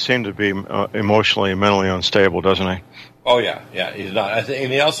Jong-un does seem to be emotionally and mentally unstable, doesn't he? Oh yeah, he's not. I think,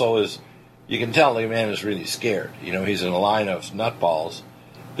 and he also is. You can tell the man is really scared. You know, he's in a line of nutballs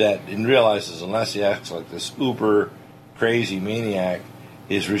that realizes unless he acts like this uber crazy maniac,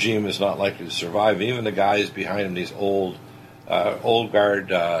 his regime is not likely to survive. Even the guys behind him, these old guard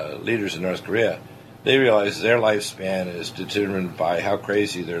leaders in North Korea, they realize their lifespan is determined by how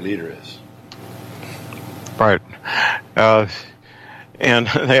crazy their leader is. Right. And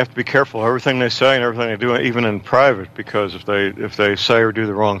they have to be careful of everything they say and everything they do, even in private, because if they say or do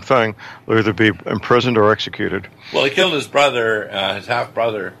the wrong thing, they'll either be imprisoned or executed. Well, he killed his brother, his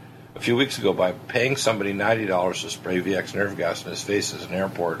half-brother, a few weeks ago by paying somebody $90 to spray VX nerve gas in his face at an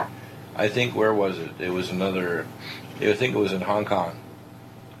airport. I think, where was it? It was I think it was in Hong Kong.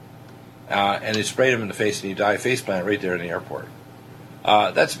 And he sprayed him in the face, and he died faceplant right there in the airport.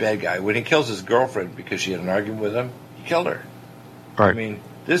 That's a bad guy. When he kills his girlfriend because she had an argument with him, he killed her. Right. I mean,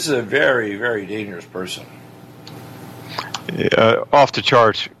 this is a very, very dangerous person. Off the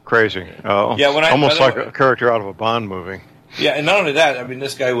charts, crazy. Almost like a character out of a Bond movie. Yeah, and not only that, I mean,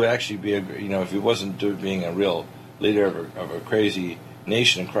 this guy would actually be, if he wasn't being a real leader of a crazy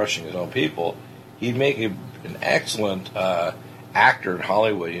nation and crushing his own people, he'd make an excellent actor in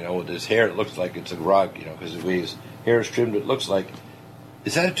Hollywood, with his hair. It looks like it's a rug, because the way his hair is trimmed, it looks like,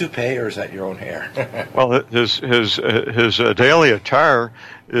 is that a toupee or is that your own hair? Well, his daily attire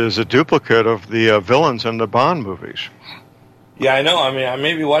is a duplicate of the villains in the Bond movies. Yeah, I know. I mean,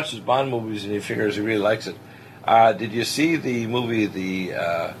 maybe he watches Bond movies and he figures he really likes it. Did you see the movie,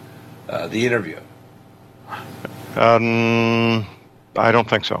 The Interview? I don't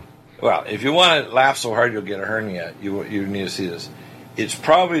think so. Well, if you want to laugh so hard you'll get a hernia, you need to see this. It's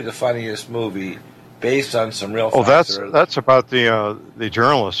probably the funniest movie based on some real facts. Oh, that's about the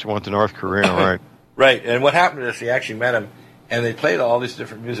journalist who went to North Korea, right? Right, and what happened is he actually met him, and they played all these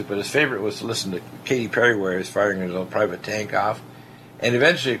different music, but his favorite was to listen to Katy Perry, where he was firing his own private tank off. And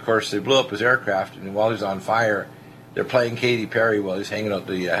eventually, of course, they blew up his aircraft, and while he's on fire, they're playing Katy Perry while he's hanging out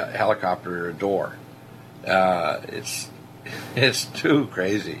the helicopter door. It's too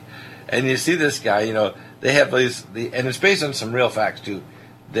crazy. And you see this guy, they have and it's based on some real facts, too.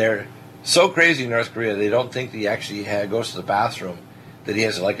 They're so crazy in North Korea, they don't think that he actually goes to the bathroom, that he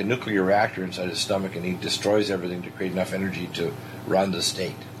has like a nuclear reactor inside his stomach, and he destroys everything to create enough energy to run the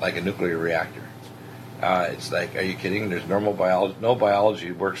state, like a nuclear reactor. It's like, are you kidding? There's no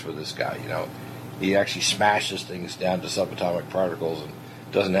biology works for this guy, He actually smashes things down to subatomic particles and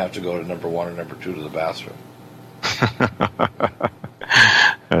doesn't have to go to number 1 or number 2 to the bathroom.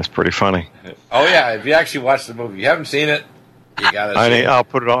 That's pretty funny. Oh, yeah, if you actually watch the movie. You haven't seen it, you got to see it. I'll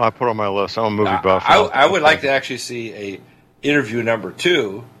put it on my list. I'm a movie buff. I would like to actually see a interview number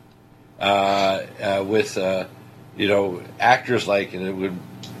 2 with, actors like, and it would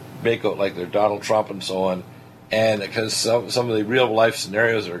make out like they're Donald Trump and so on, and because some of the real life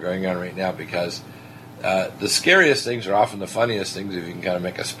scenarios that are going on right now, because the scariest things are often the funniest things if you can kind of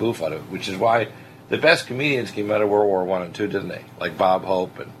make a spoof out of it, which is why the best comedians came out of World War I and II, didn't they? Like Bob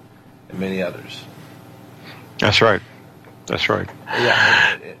Hope and many others. That's right.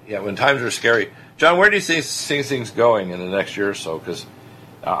 Yeah, when times are scary. John, where do you see things going in the next year or so? Because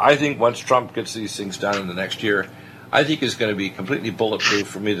I think once Trump gets these things done in the next year, I think it's going to be completely bulletproof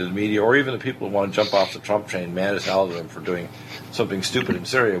for me to the media, or even the people who want to jump off the Trump train, mad as hell at him for doing something stupid in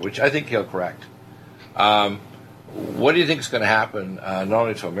Syria, which I think he'll correct. What do you think is going to happen, not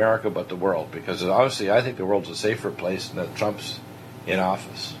only to America, but the world? Because honestly, I think the world's a safer place than that Trump's in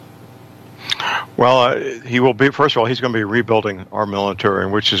office. Well, he will be. First of all, he's going to be rebuilding our military,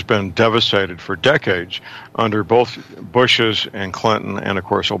 which has been devastated for decades under both Bush's and Clinton, and of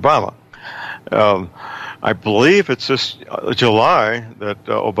course Obama. I believe it's this July that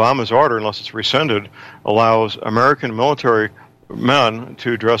Obama's order, unless it's rescinded, allows American military men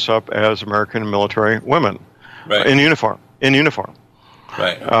to dress up as American military women, right, in uniform.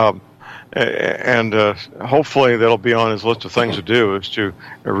 Right. And hopefully that'll be on his list of things to do, is to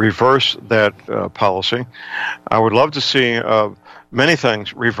reverse that policy. I would love to see many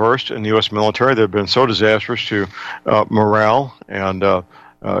things reversed in the U.S. military that have been so disastrous to morale and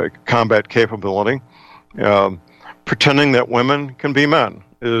combat capability. Pretending that women can be men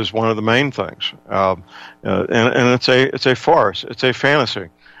is one of the main things, and it's a farce. It's a fantasy.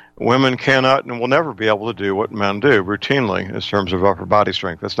 Women cannot and will never be able to do what men do routinely in terms of upper body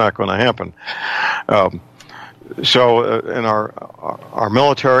strength. That's not going to happen. So in our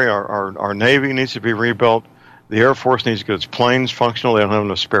military, our Navy needs to be rebuilt. The Air Force needs to get its planes functional. They don't have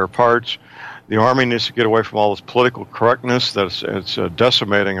enough spare parts. The Army needs to get away from all this political correctness that's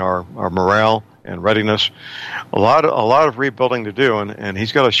decimating our morale and readiness. A lot of rebuilding to do, and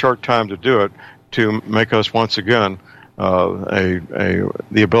he's got a short time to do it to make us once again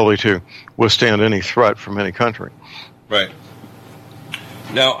the ability to withstand any threat from any country. Right.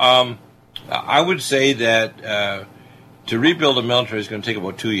 Now, I would say that to rebuild a military is going to take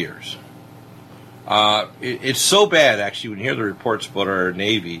about 2 years. It's so bad, actually, when you hear the reports about our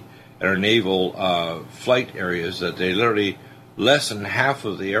Navy and our naval flight areas, that they literally, less than half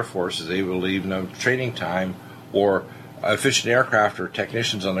of the Air Force is able to even have training time or efficient aircraft or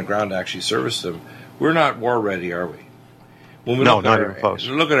technicians on the ground to actually service them. We're not war ready, are we? When we not even close.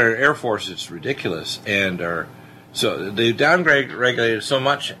 Look at our Air Force, it's ridiculous. And so they down-regulated so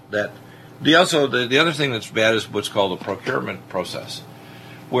much that the other thing that's bad is what's called the procurement process,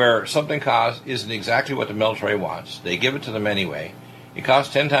 where something isn't exactly what the military wants. They give it to them anyway. It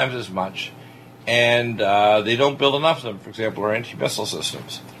costs 10 times as much, and they don't build enough of them. For example, our anti-missile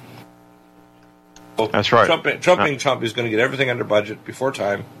systems. So that's right. Trump is going to get everything under budget before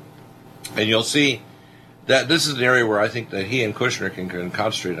time, and you'll see that this is an area where I think that he and Kushner can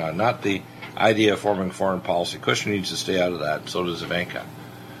concentrate on, not the idea of forming foreign policy. Kushner needs to stay out of that, and so does Ivanka.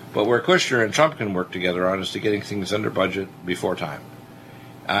 But where Kushner and Trump can work together on is to getting things under budget before time,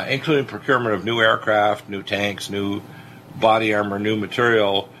 including procurement of new aircraft, new tanks, new body armor, new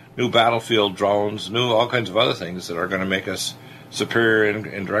material, new battlefield drones, all kinds of other things that are going to make us superior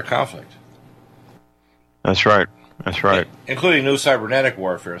in direct conflict. That's right. That's right. Including new cybernetic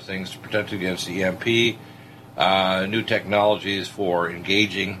warfare things to protect against EMP, new technologies for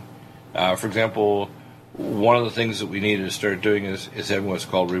engaging. For example, one of the things that we need to start doing is having what's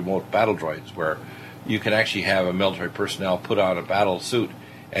called remote battle droids, where you can actually have a military personnel put on a battle suit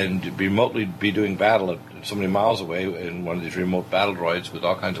and remotely be doing battle at so many miles away in one of these remote battle droids with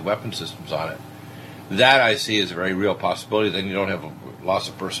all kinds of weapon systems on it. That I see as a very real possibility. Then you don't have a loss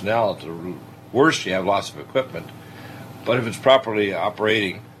of personnel. At the worst, you have loss of equipment. But if it's properly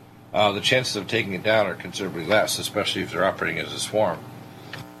operating, the chances of taking it down are considerably less, especially if they're operating as a swarm.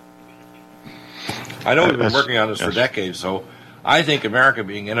 I know we've been working on this for decades, so I think America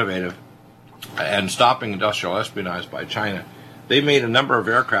being innovative and stopping industrial espionage by China, they made a number of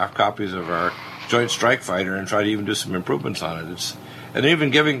aircraft copies of our Joint Strike Fighter and tried to even do some improvements on it. And they're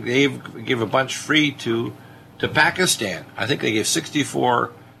even gave a bunch free to Pakistan. I think they gave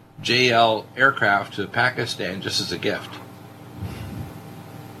 64 JL aircraft to Pakistan just as a gift.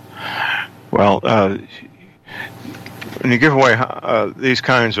 Well, when you give away these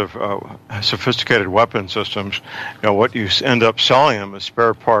kinds of sophisticated weapon systems, what you end up selling them is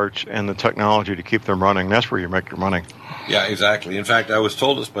spare parts and the technology to keep them running. That's where you make your money. Yeah, exactly. In fact, I was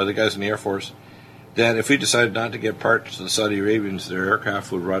told this by the guys in the Air Force that if we decided not to get parts to the Saudi Arabians, their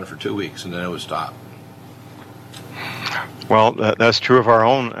aircraft would run for 2 weeks and then it would stop. Well, that's true of our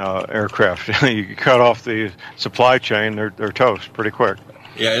own aircraft. You cut off the supply chain, they're toast pretty quick.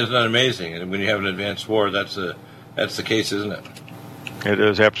 Yeah, isn't that amazing? And when you have an advanced war, that's the case, isn't it? It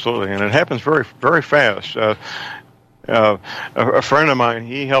is, absolutely. And it happens very, very fast. A friend of mine,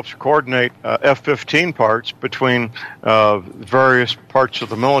 he helps coordinate F-15 parts between various parts of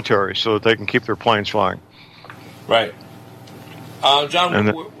the military so that they can keep their planes flying. Right.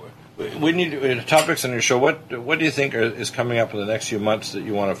 John, we need topics on your show. What do you think is coming up in the next few months that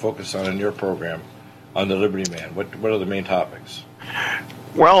you want to focus on in your program on the Liberty Man? What are the main topics?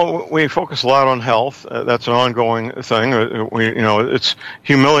 Well, we focus a lot on health. That's an ongoing thing. It's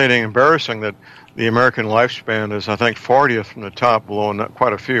humiliating, embarrassing that the American lifespan is, I think, 40th from the top, below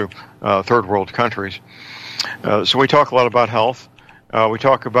quite a few third world countries. So we talk a lot about health. We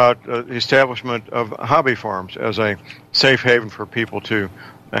talk about the establishment of hobby farms as a safe haven for people to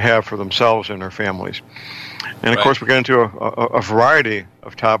have for themselves and their families. And, of course, we get into a variety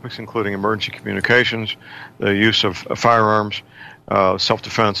of topics, including emergency communications, the use of firearms,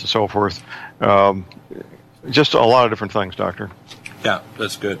 self-defense, and so forth. Just a lot of different things, Doctor. Yeah,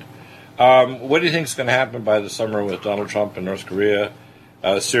 that's good. What do you think is going to happen by the summer with Donald Trump in North Korea,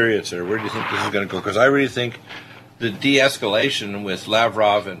 Syria, etc.? Where do you think this is going to go? Because I really think the de-escalation with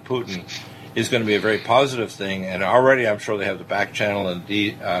Lavrov and Putin is going to be a very positive thing, and already I'm sure they have the back channel and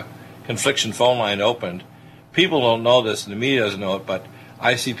the confliction phone line opened. People don't know this, and the media doesn't know it, but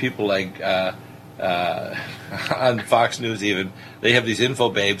I see people like on Fox News even, they have these info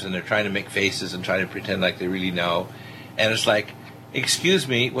babes, and they're trying to make faces and trying to pretend like they really know. And it's like, excuse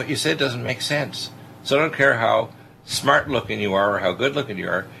me, what you said doesn't make sense. So I don't care how smart-looking you are or how good-looking you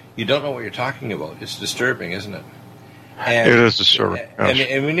are, you don't know what you're talking about. It's disturbing, isn't it? And, it is disturbing. Yes.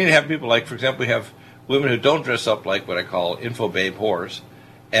 And we need to have people like, for example, women who don't dress up like what I call info babe whores,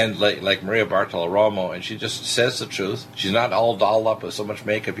 and like Maria Bartolomeo, and she just says the truth. She's not all dolled up with so much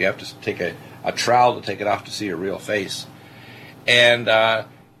makeup you have to take a trowel to take it off to see her real face. And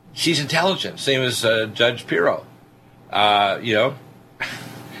she's intelligent, same as Judge Pirro. They're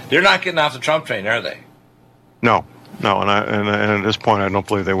not getting off the Trump train, are they? No, and at this point, I don't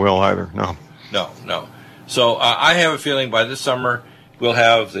believe they will either. No. So I have a feeling by this summer we'll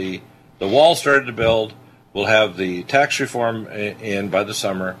have the wall started to build. We'll have the tax reform in by the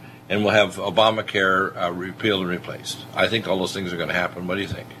summer, and we'll have Obamacare repealed and replaced. I think all those things are going to happen. What do you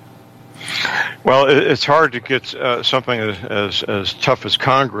think? Well, it's hard to get something as tough as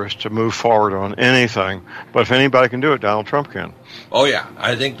Congress to move forward on anything, but if anybody can do it, Donald Trump can. Oh, yeah.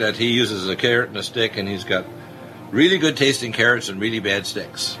 I think that he uses a carrot and a stick, and he's got really good tasting carrots and really bad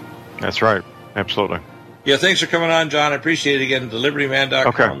sticks. That's right. Absolutely. Yeah, thanks for coming on, John. I appreciate it again.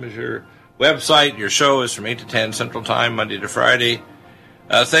 TheLibertyMan.com is your website. Your show is from 8 to 10 Central Time, Monday to Friday.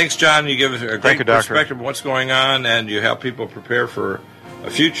 Thanks, John. You give us a great perspective of what's going on, and you help people prepare for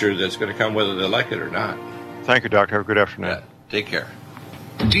a future that's going to come whether they like it or not. Thank you, Doctor. Have a good afternoon. Yeah, take care.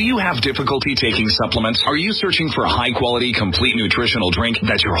 Do you have difficulty taking supplements? Are you searching for a high-quality, complete nutritional drink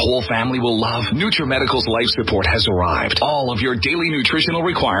that your whole family will love? Nutrimedical's Life Support has arrived. All of your daily nutritional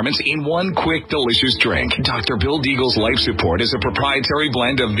requirements in one quick, delicious drink. Dr. Bill Deagle's Life Support is a proprietary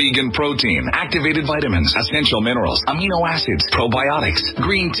blend of vegan protein, activated vitamins, essential minerals, amino acids, probiotics,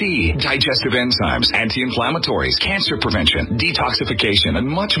 green tea, digestive enzymes, anti-inflammatories, cancer prevention, detoxification, and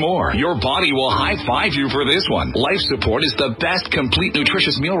much more. Your body will high-five you for this one. Life Support is the best complete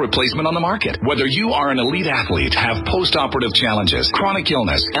nutritious meal replacement on the market. Whether you are an elite athlete, have post-operative challenges, chronic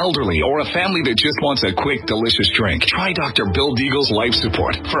illness, elderly, or a family that just wants a quick, delicious drink, try Dr. Bill Deagle's Life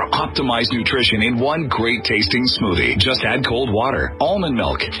Support for optimized nutrition in one great tasting smoothie. Just add cold water, almond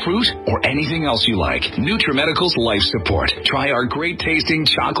milk, fruit, or anything else you like. Nutrimedical's Life Support. Try our great tasting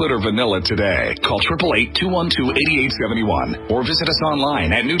chocolate or vanilla today. Call 888-212-8871 or visit us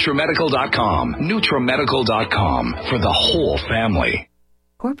online at Nutrimedical.com. Nutrimedical.com for the whole family.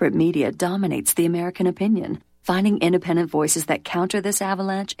 Corporate media dominates the American opinion. Finding independent voices that counter this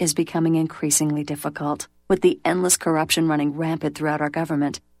avalanche is becoming increasingly difficult. With the endless corruption running rampant throughout our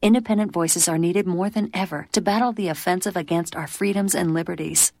government, independent voices are needed more than ever to battle the offensive against our freedoms and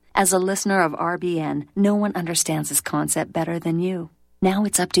liberties. As a listener of RBN, no one understands this concept better than you. Now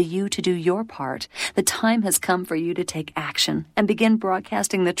it's up to you to do your part. The time has come for you to take action and begin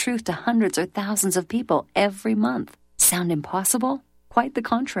broadcasting the truth to hundreds or thousands of people every month. Sound impossible? Quite the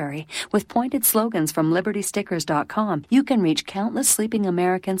contrary. With pointed slogans from LibertyStickers.com, you can reach countless sleeping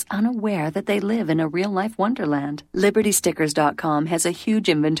Americans unaware that they live in a real-life wonderland. LibertyStickers.com has a huge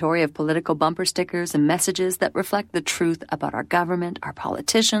inventory of political bumper stickers and messages that reflect the truth about our government, our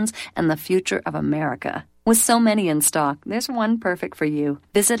politicians, and the future of America. With so many in stock, there's one perfect for you.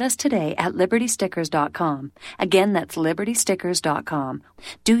 Visit us today at LibertyStickers.com. Again, that's LibertyStickers.com.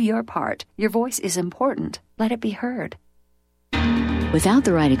 Do your part. Your voice is important. Let it be heard. Without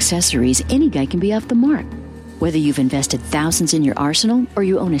the right accessories, any guy can be off the mark. Whether you've invested thousands in your arsenal or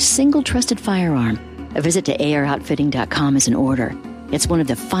you own a single trusted firearm, a visit to AROutfitting.com is in order. It's one of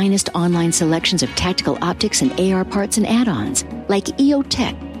the finest online selections of tactical optics and AR parts and add-ons, like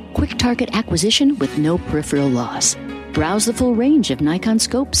EOTech, quick target acquisition with no peripheral loss. Browse the full range of Nikon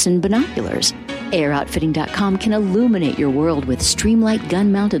scopes and binoculars. AROutfitting.com can illuminate your world with Streamlight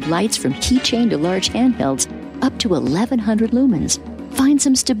gun-mounted lights from keychain to large handhelds, up to 1,100 lumens. Find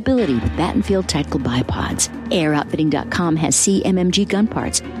some stability with Battenfield Tactical Bipods. AirOutfitting.com has CMMG gun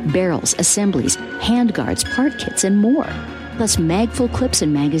parts, barrels, assemblies, handguards, part kits, and more. Plus mag-full clips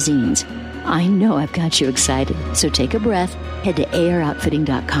and magazines. I know I've got you excited, so take a breath. Head to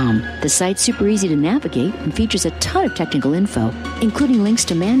AirOutfitting.com. The site's super easy to navigate and features a ton of technical info, including links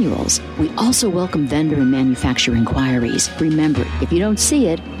to manuals. We also welcome vendor and manufacturer inquiries. Remember, if you don't see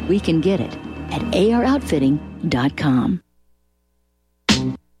it, we can get it at AirOutfitting.com.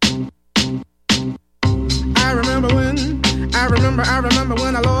 I remember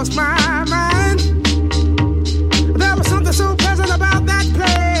when I lost my mind. There was something so pleasant about that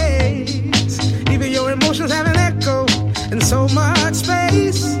place. Even your emotions have an echo in so much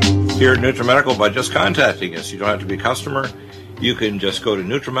space. Here at Nutrimedical, by just contacting us, you don't have to be a customer. You can just go to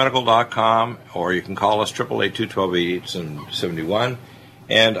Nutrimedical.com, or you can call us 888-212-8871,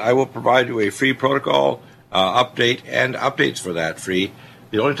 and I will provide you a free protocol update and updates for that free.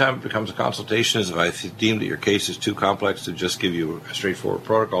 The only time it becomes a consultation is if I deem that your case is too complex to just give you a straightforward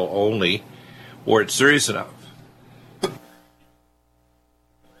protocol only, or it's serious enough.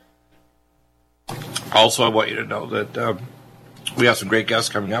 Also, I want you to know that we have some great guests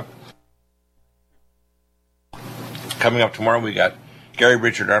coming up. Coming up tomorrow, we got Gary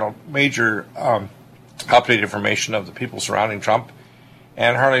Richard Arnold, major update information of the people surrounding Trump.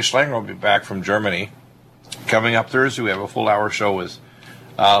 And Harley Schlanger will be back from Germany. Coming up Thursday, we have a full hour show with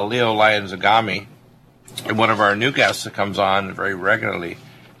Leo Lyon-Zagami. And one of our new guests that comes on very regularly,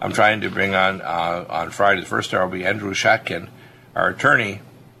 I'm trying to bring on Friday. The first hour will be Andrew Shatkin, our attorney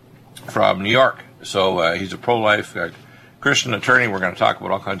from New York. So he's a pro-life Christian attorney. We're going to talk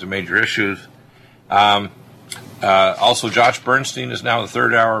about all kinds of major issues. Also, Josh Bernstein is now the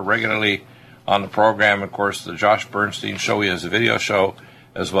third hour regularly on the program. Of course, the Josh Bernstein show, he has a video show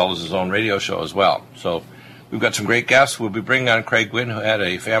as well as his own radio show as well. So we've got some great guests. We'll be bringing on Craig Gwynn, who had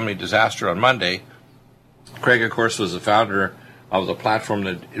a family disaster on Monday. Craig, of course, was the founder of the platform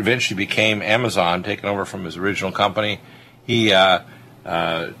that eventually became Amazon, taken over from his original company. He wrote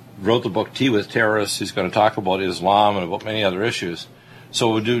the book Tea with Terrorists. He's going to talk about Islam and about many other issues.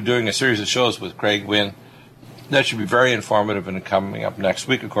 So we'll be doing a series of shows with Craig Gwynn. That should be very informative. And coming up next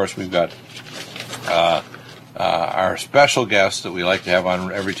week, of course, we've got our special guest that we like to have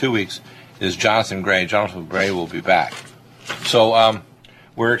on every 2 weeks is Jonathan Gray. Jonathan Gray will be back. So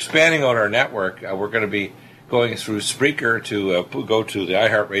we're expanding on our network. We're going to be going through Spreaker to go to the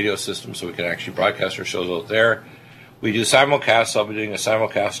iHeartRadio system so we can actually broadcast our shows out there. We do simulcasts. I'll be doing a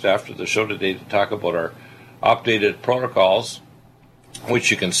simulcast after the show today to talk about our updated protocols,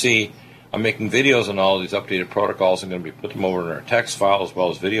 which you can see. I'm making videos on all of these updated protocols. I'm going to be putting them over in our text file as well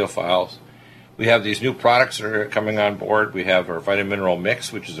as video files. We have these new products that are coming on board. We have our Vitamin Mineral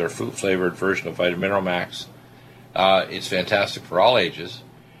Mix, which is our fruit-flavored version of Vitamin Mineral Max. It's fantastic for all ages.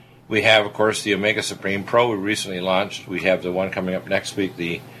 We have, of course, the Omega Supreme Pro we recently launched. We have the one coming up next week,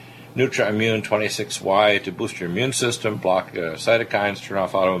 the NutriImmune 26Y to boost your immune system, block cytokines, turn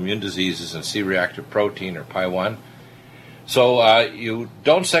off autoimmune diseases, and C-reactive protein, or PI1. So you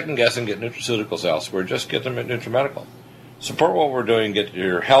don't second-guess and get nutraceuticals elsewhere. Just get them at Nutrimedical. Support what we're doing. Get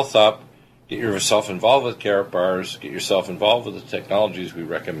your health up. Get yourself involved with carrot bars. Get yourself involved with the technologies we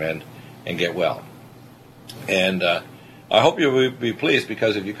recommend, and get well. And I hope you will be pleased,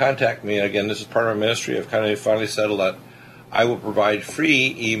 because if you contact me, again, this is part of our ministry. I've kind of finally settled that I will provide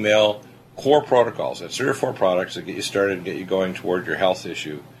free email core protocols. That's 3 or 4 products that get you started and get you going toward your health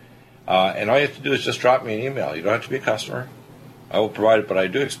issue. And all you have to do is just drop me an email. You don't have to be a customer. I will provide it, but I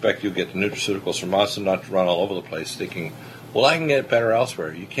do expect you'll get the nutraceuticals from us and not to run all over the place thinking, well, I can get it better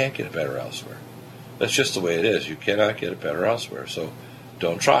elsewhere. You can't get it better elsewhere. That's just the way it is. You cannot get it better elsewhere, so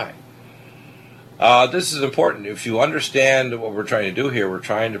don't try. This is important. If you understand what we're trying to do here, we're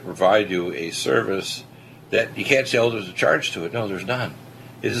trying to provide you a service that you can't say, oh, there's a charge to it. No, there's none.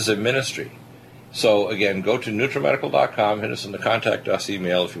 This is a ministry. So, again, go to Nutrimedical.com, hit us in the Contact Us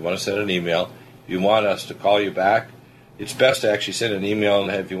email if you want to send an email. If you want us to call you back, it's best to actually send an email,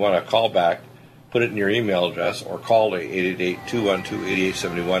 and if you want to call back, put it in your email address or call the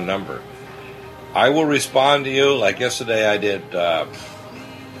 888-212-8871 number. I will respond to you. Like yesterday, I did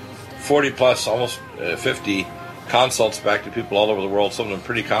 40 plus, almost 50 consults back to people all over the world, some of them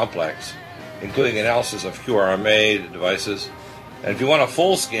pretty complex, including analysis of QRMA devices. And if you want a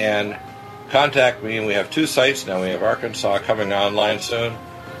full scan, contact me, and we have 2 sites now. We have Arkansas coming online soon.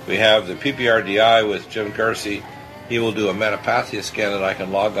 We have the PPRDI with Jim Kersey. He will do a metapathia scan that I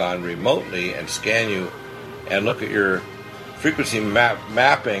can log on remotely and scan you and look at your frequency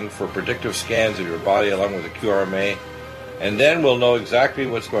mapping for predictive scans of your body along with the QRMA. And then we'll know exactly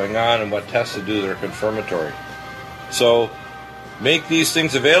what's going on and what tests to do that are confirmatory. So make these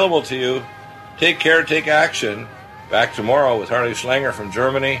things available to you. Take care, take action. Back tomorrow with Harley Schlanger from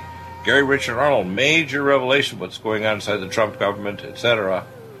Germany. Gary Richard Arnold, major revelation what's going on inside the Trump government, etc.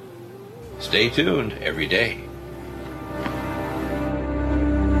 Stay tuned every day.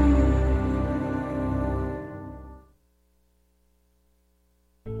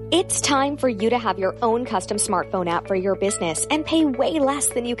 It's time for you to have your own custom smartphone app for your business and pay way less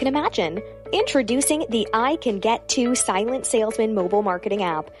than you can imagine. Introducing the I Can Get To Silent Salesman mobile marketing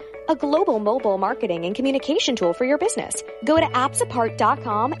app, a global mobile marketing and communication tool for your business. Go to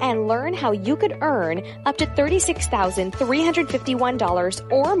appsapart.com and learn how you could earn up to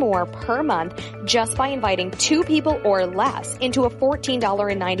 $36,351 or more per month just by inviting 2 people or less into a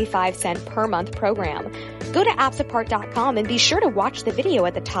 $14.95 per month program. Go to appsapart.com and be sure to watch the video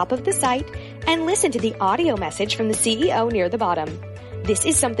at the top of the site and listen to the audio message from the CEO near the bottom. This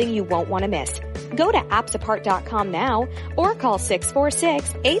is something you won't want to miss. Go to appsapart.com now or call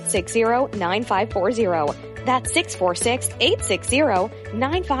 646-860-9540. That's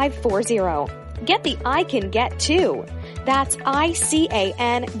 646-860-9540. Get the I Can Get To. That's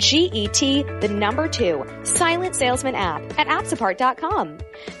ICANGET, the number 2, Silent Salesman app at appsapart.com.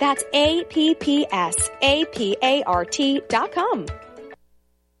 That's APPSAPART.com.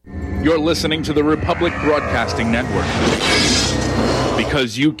 You're listening to the Republic Broadcasting Network,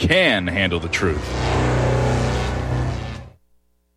 because you can handle the truth.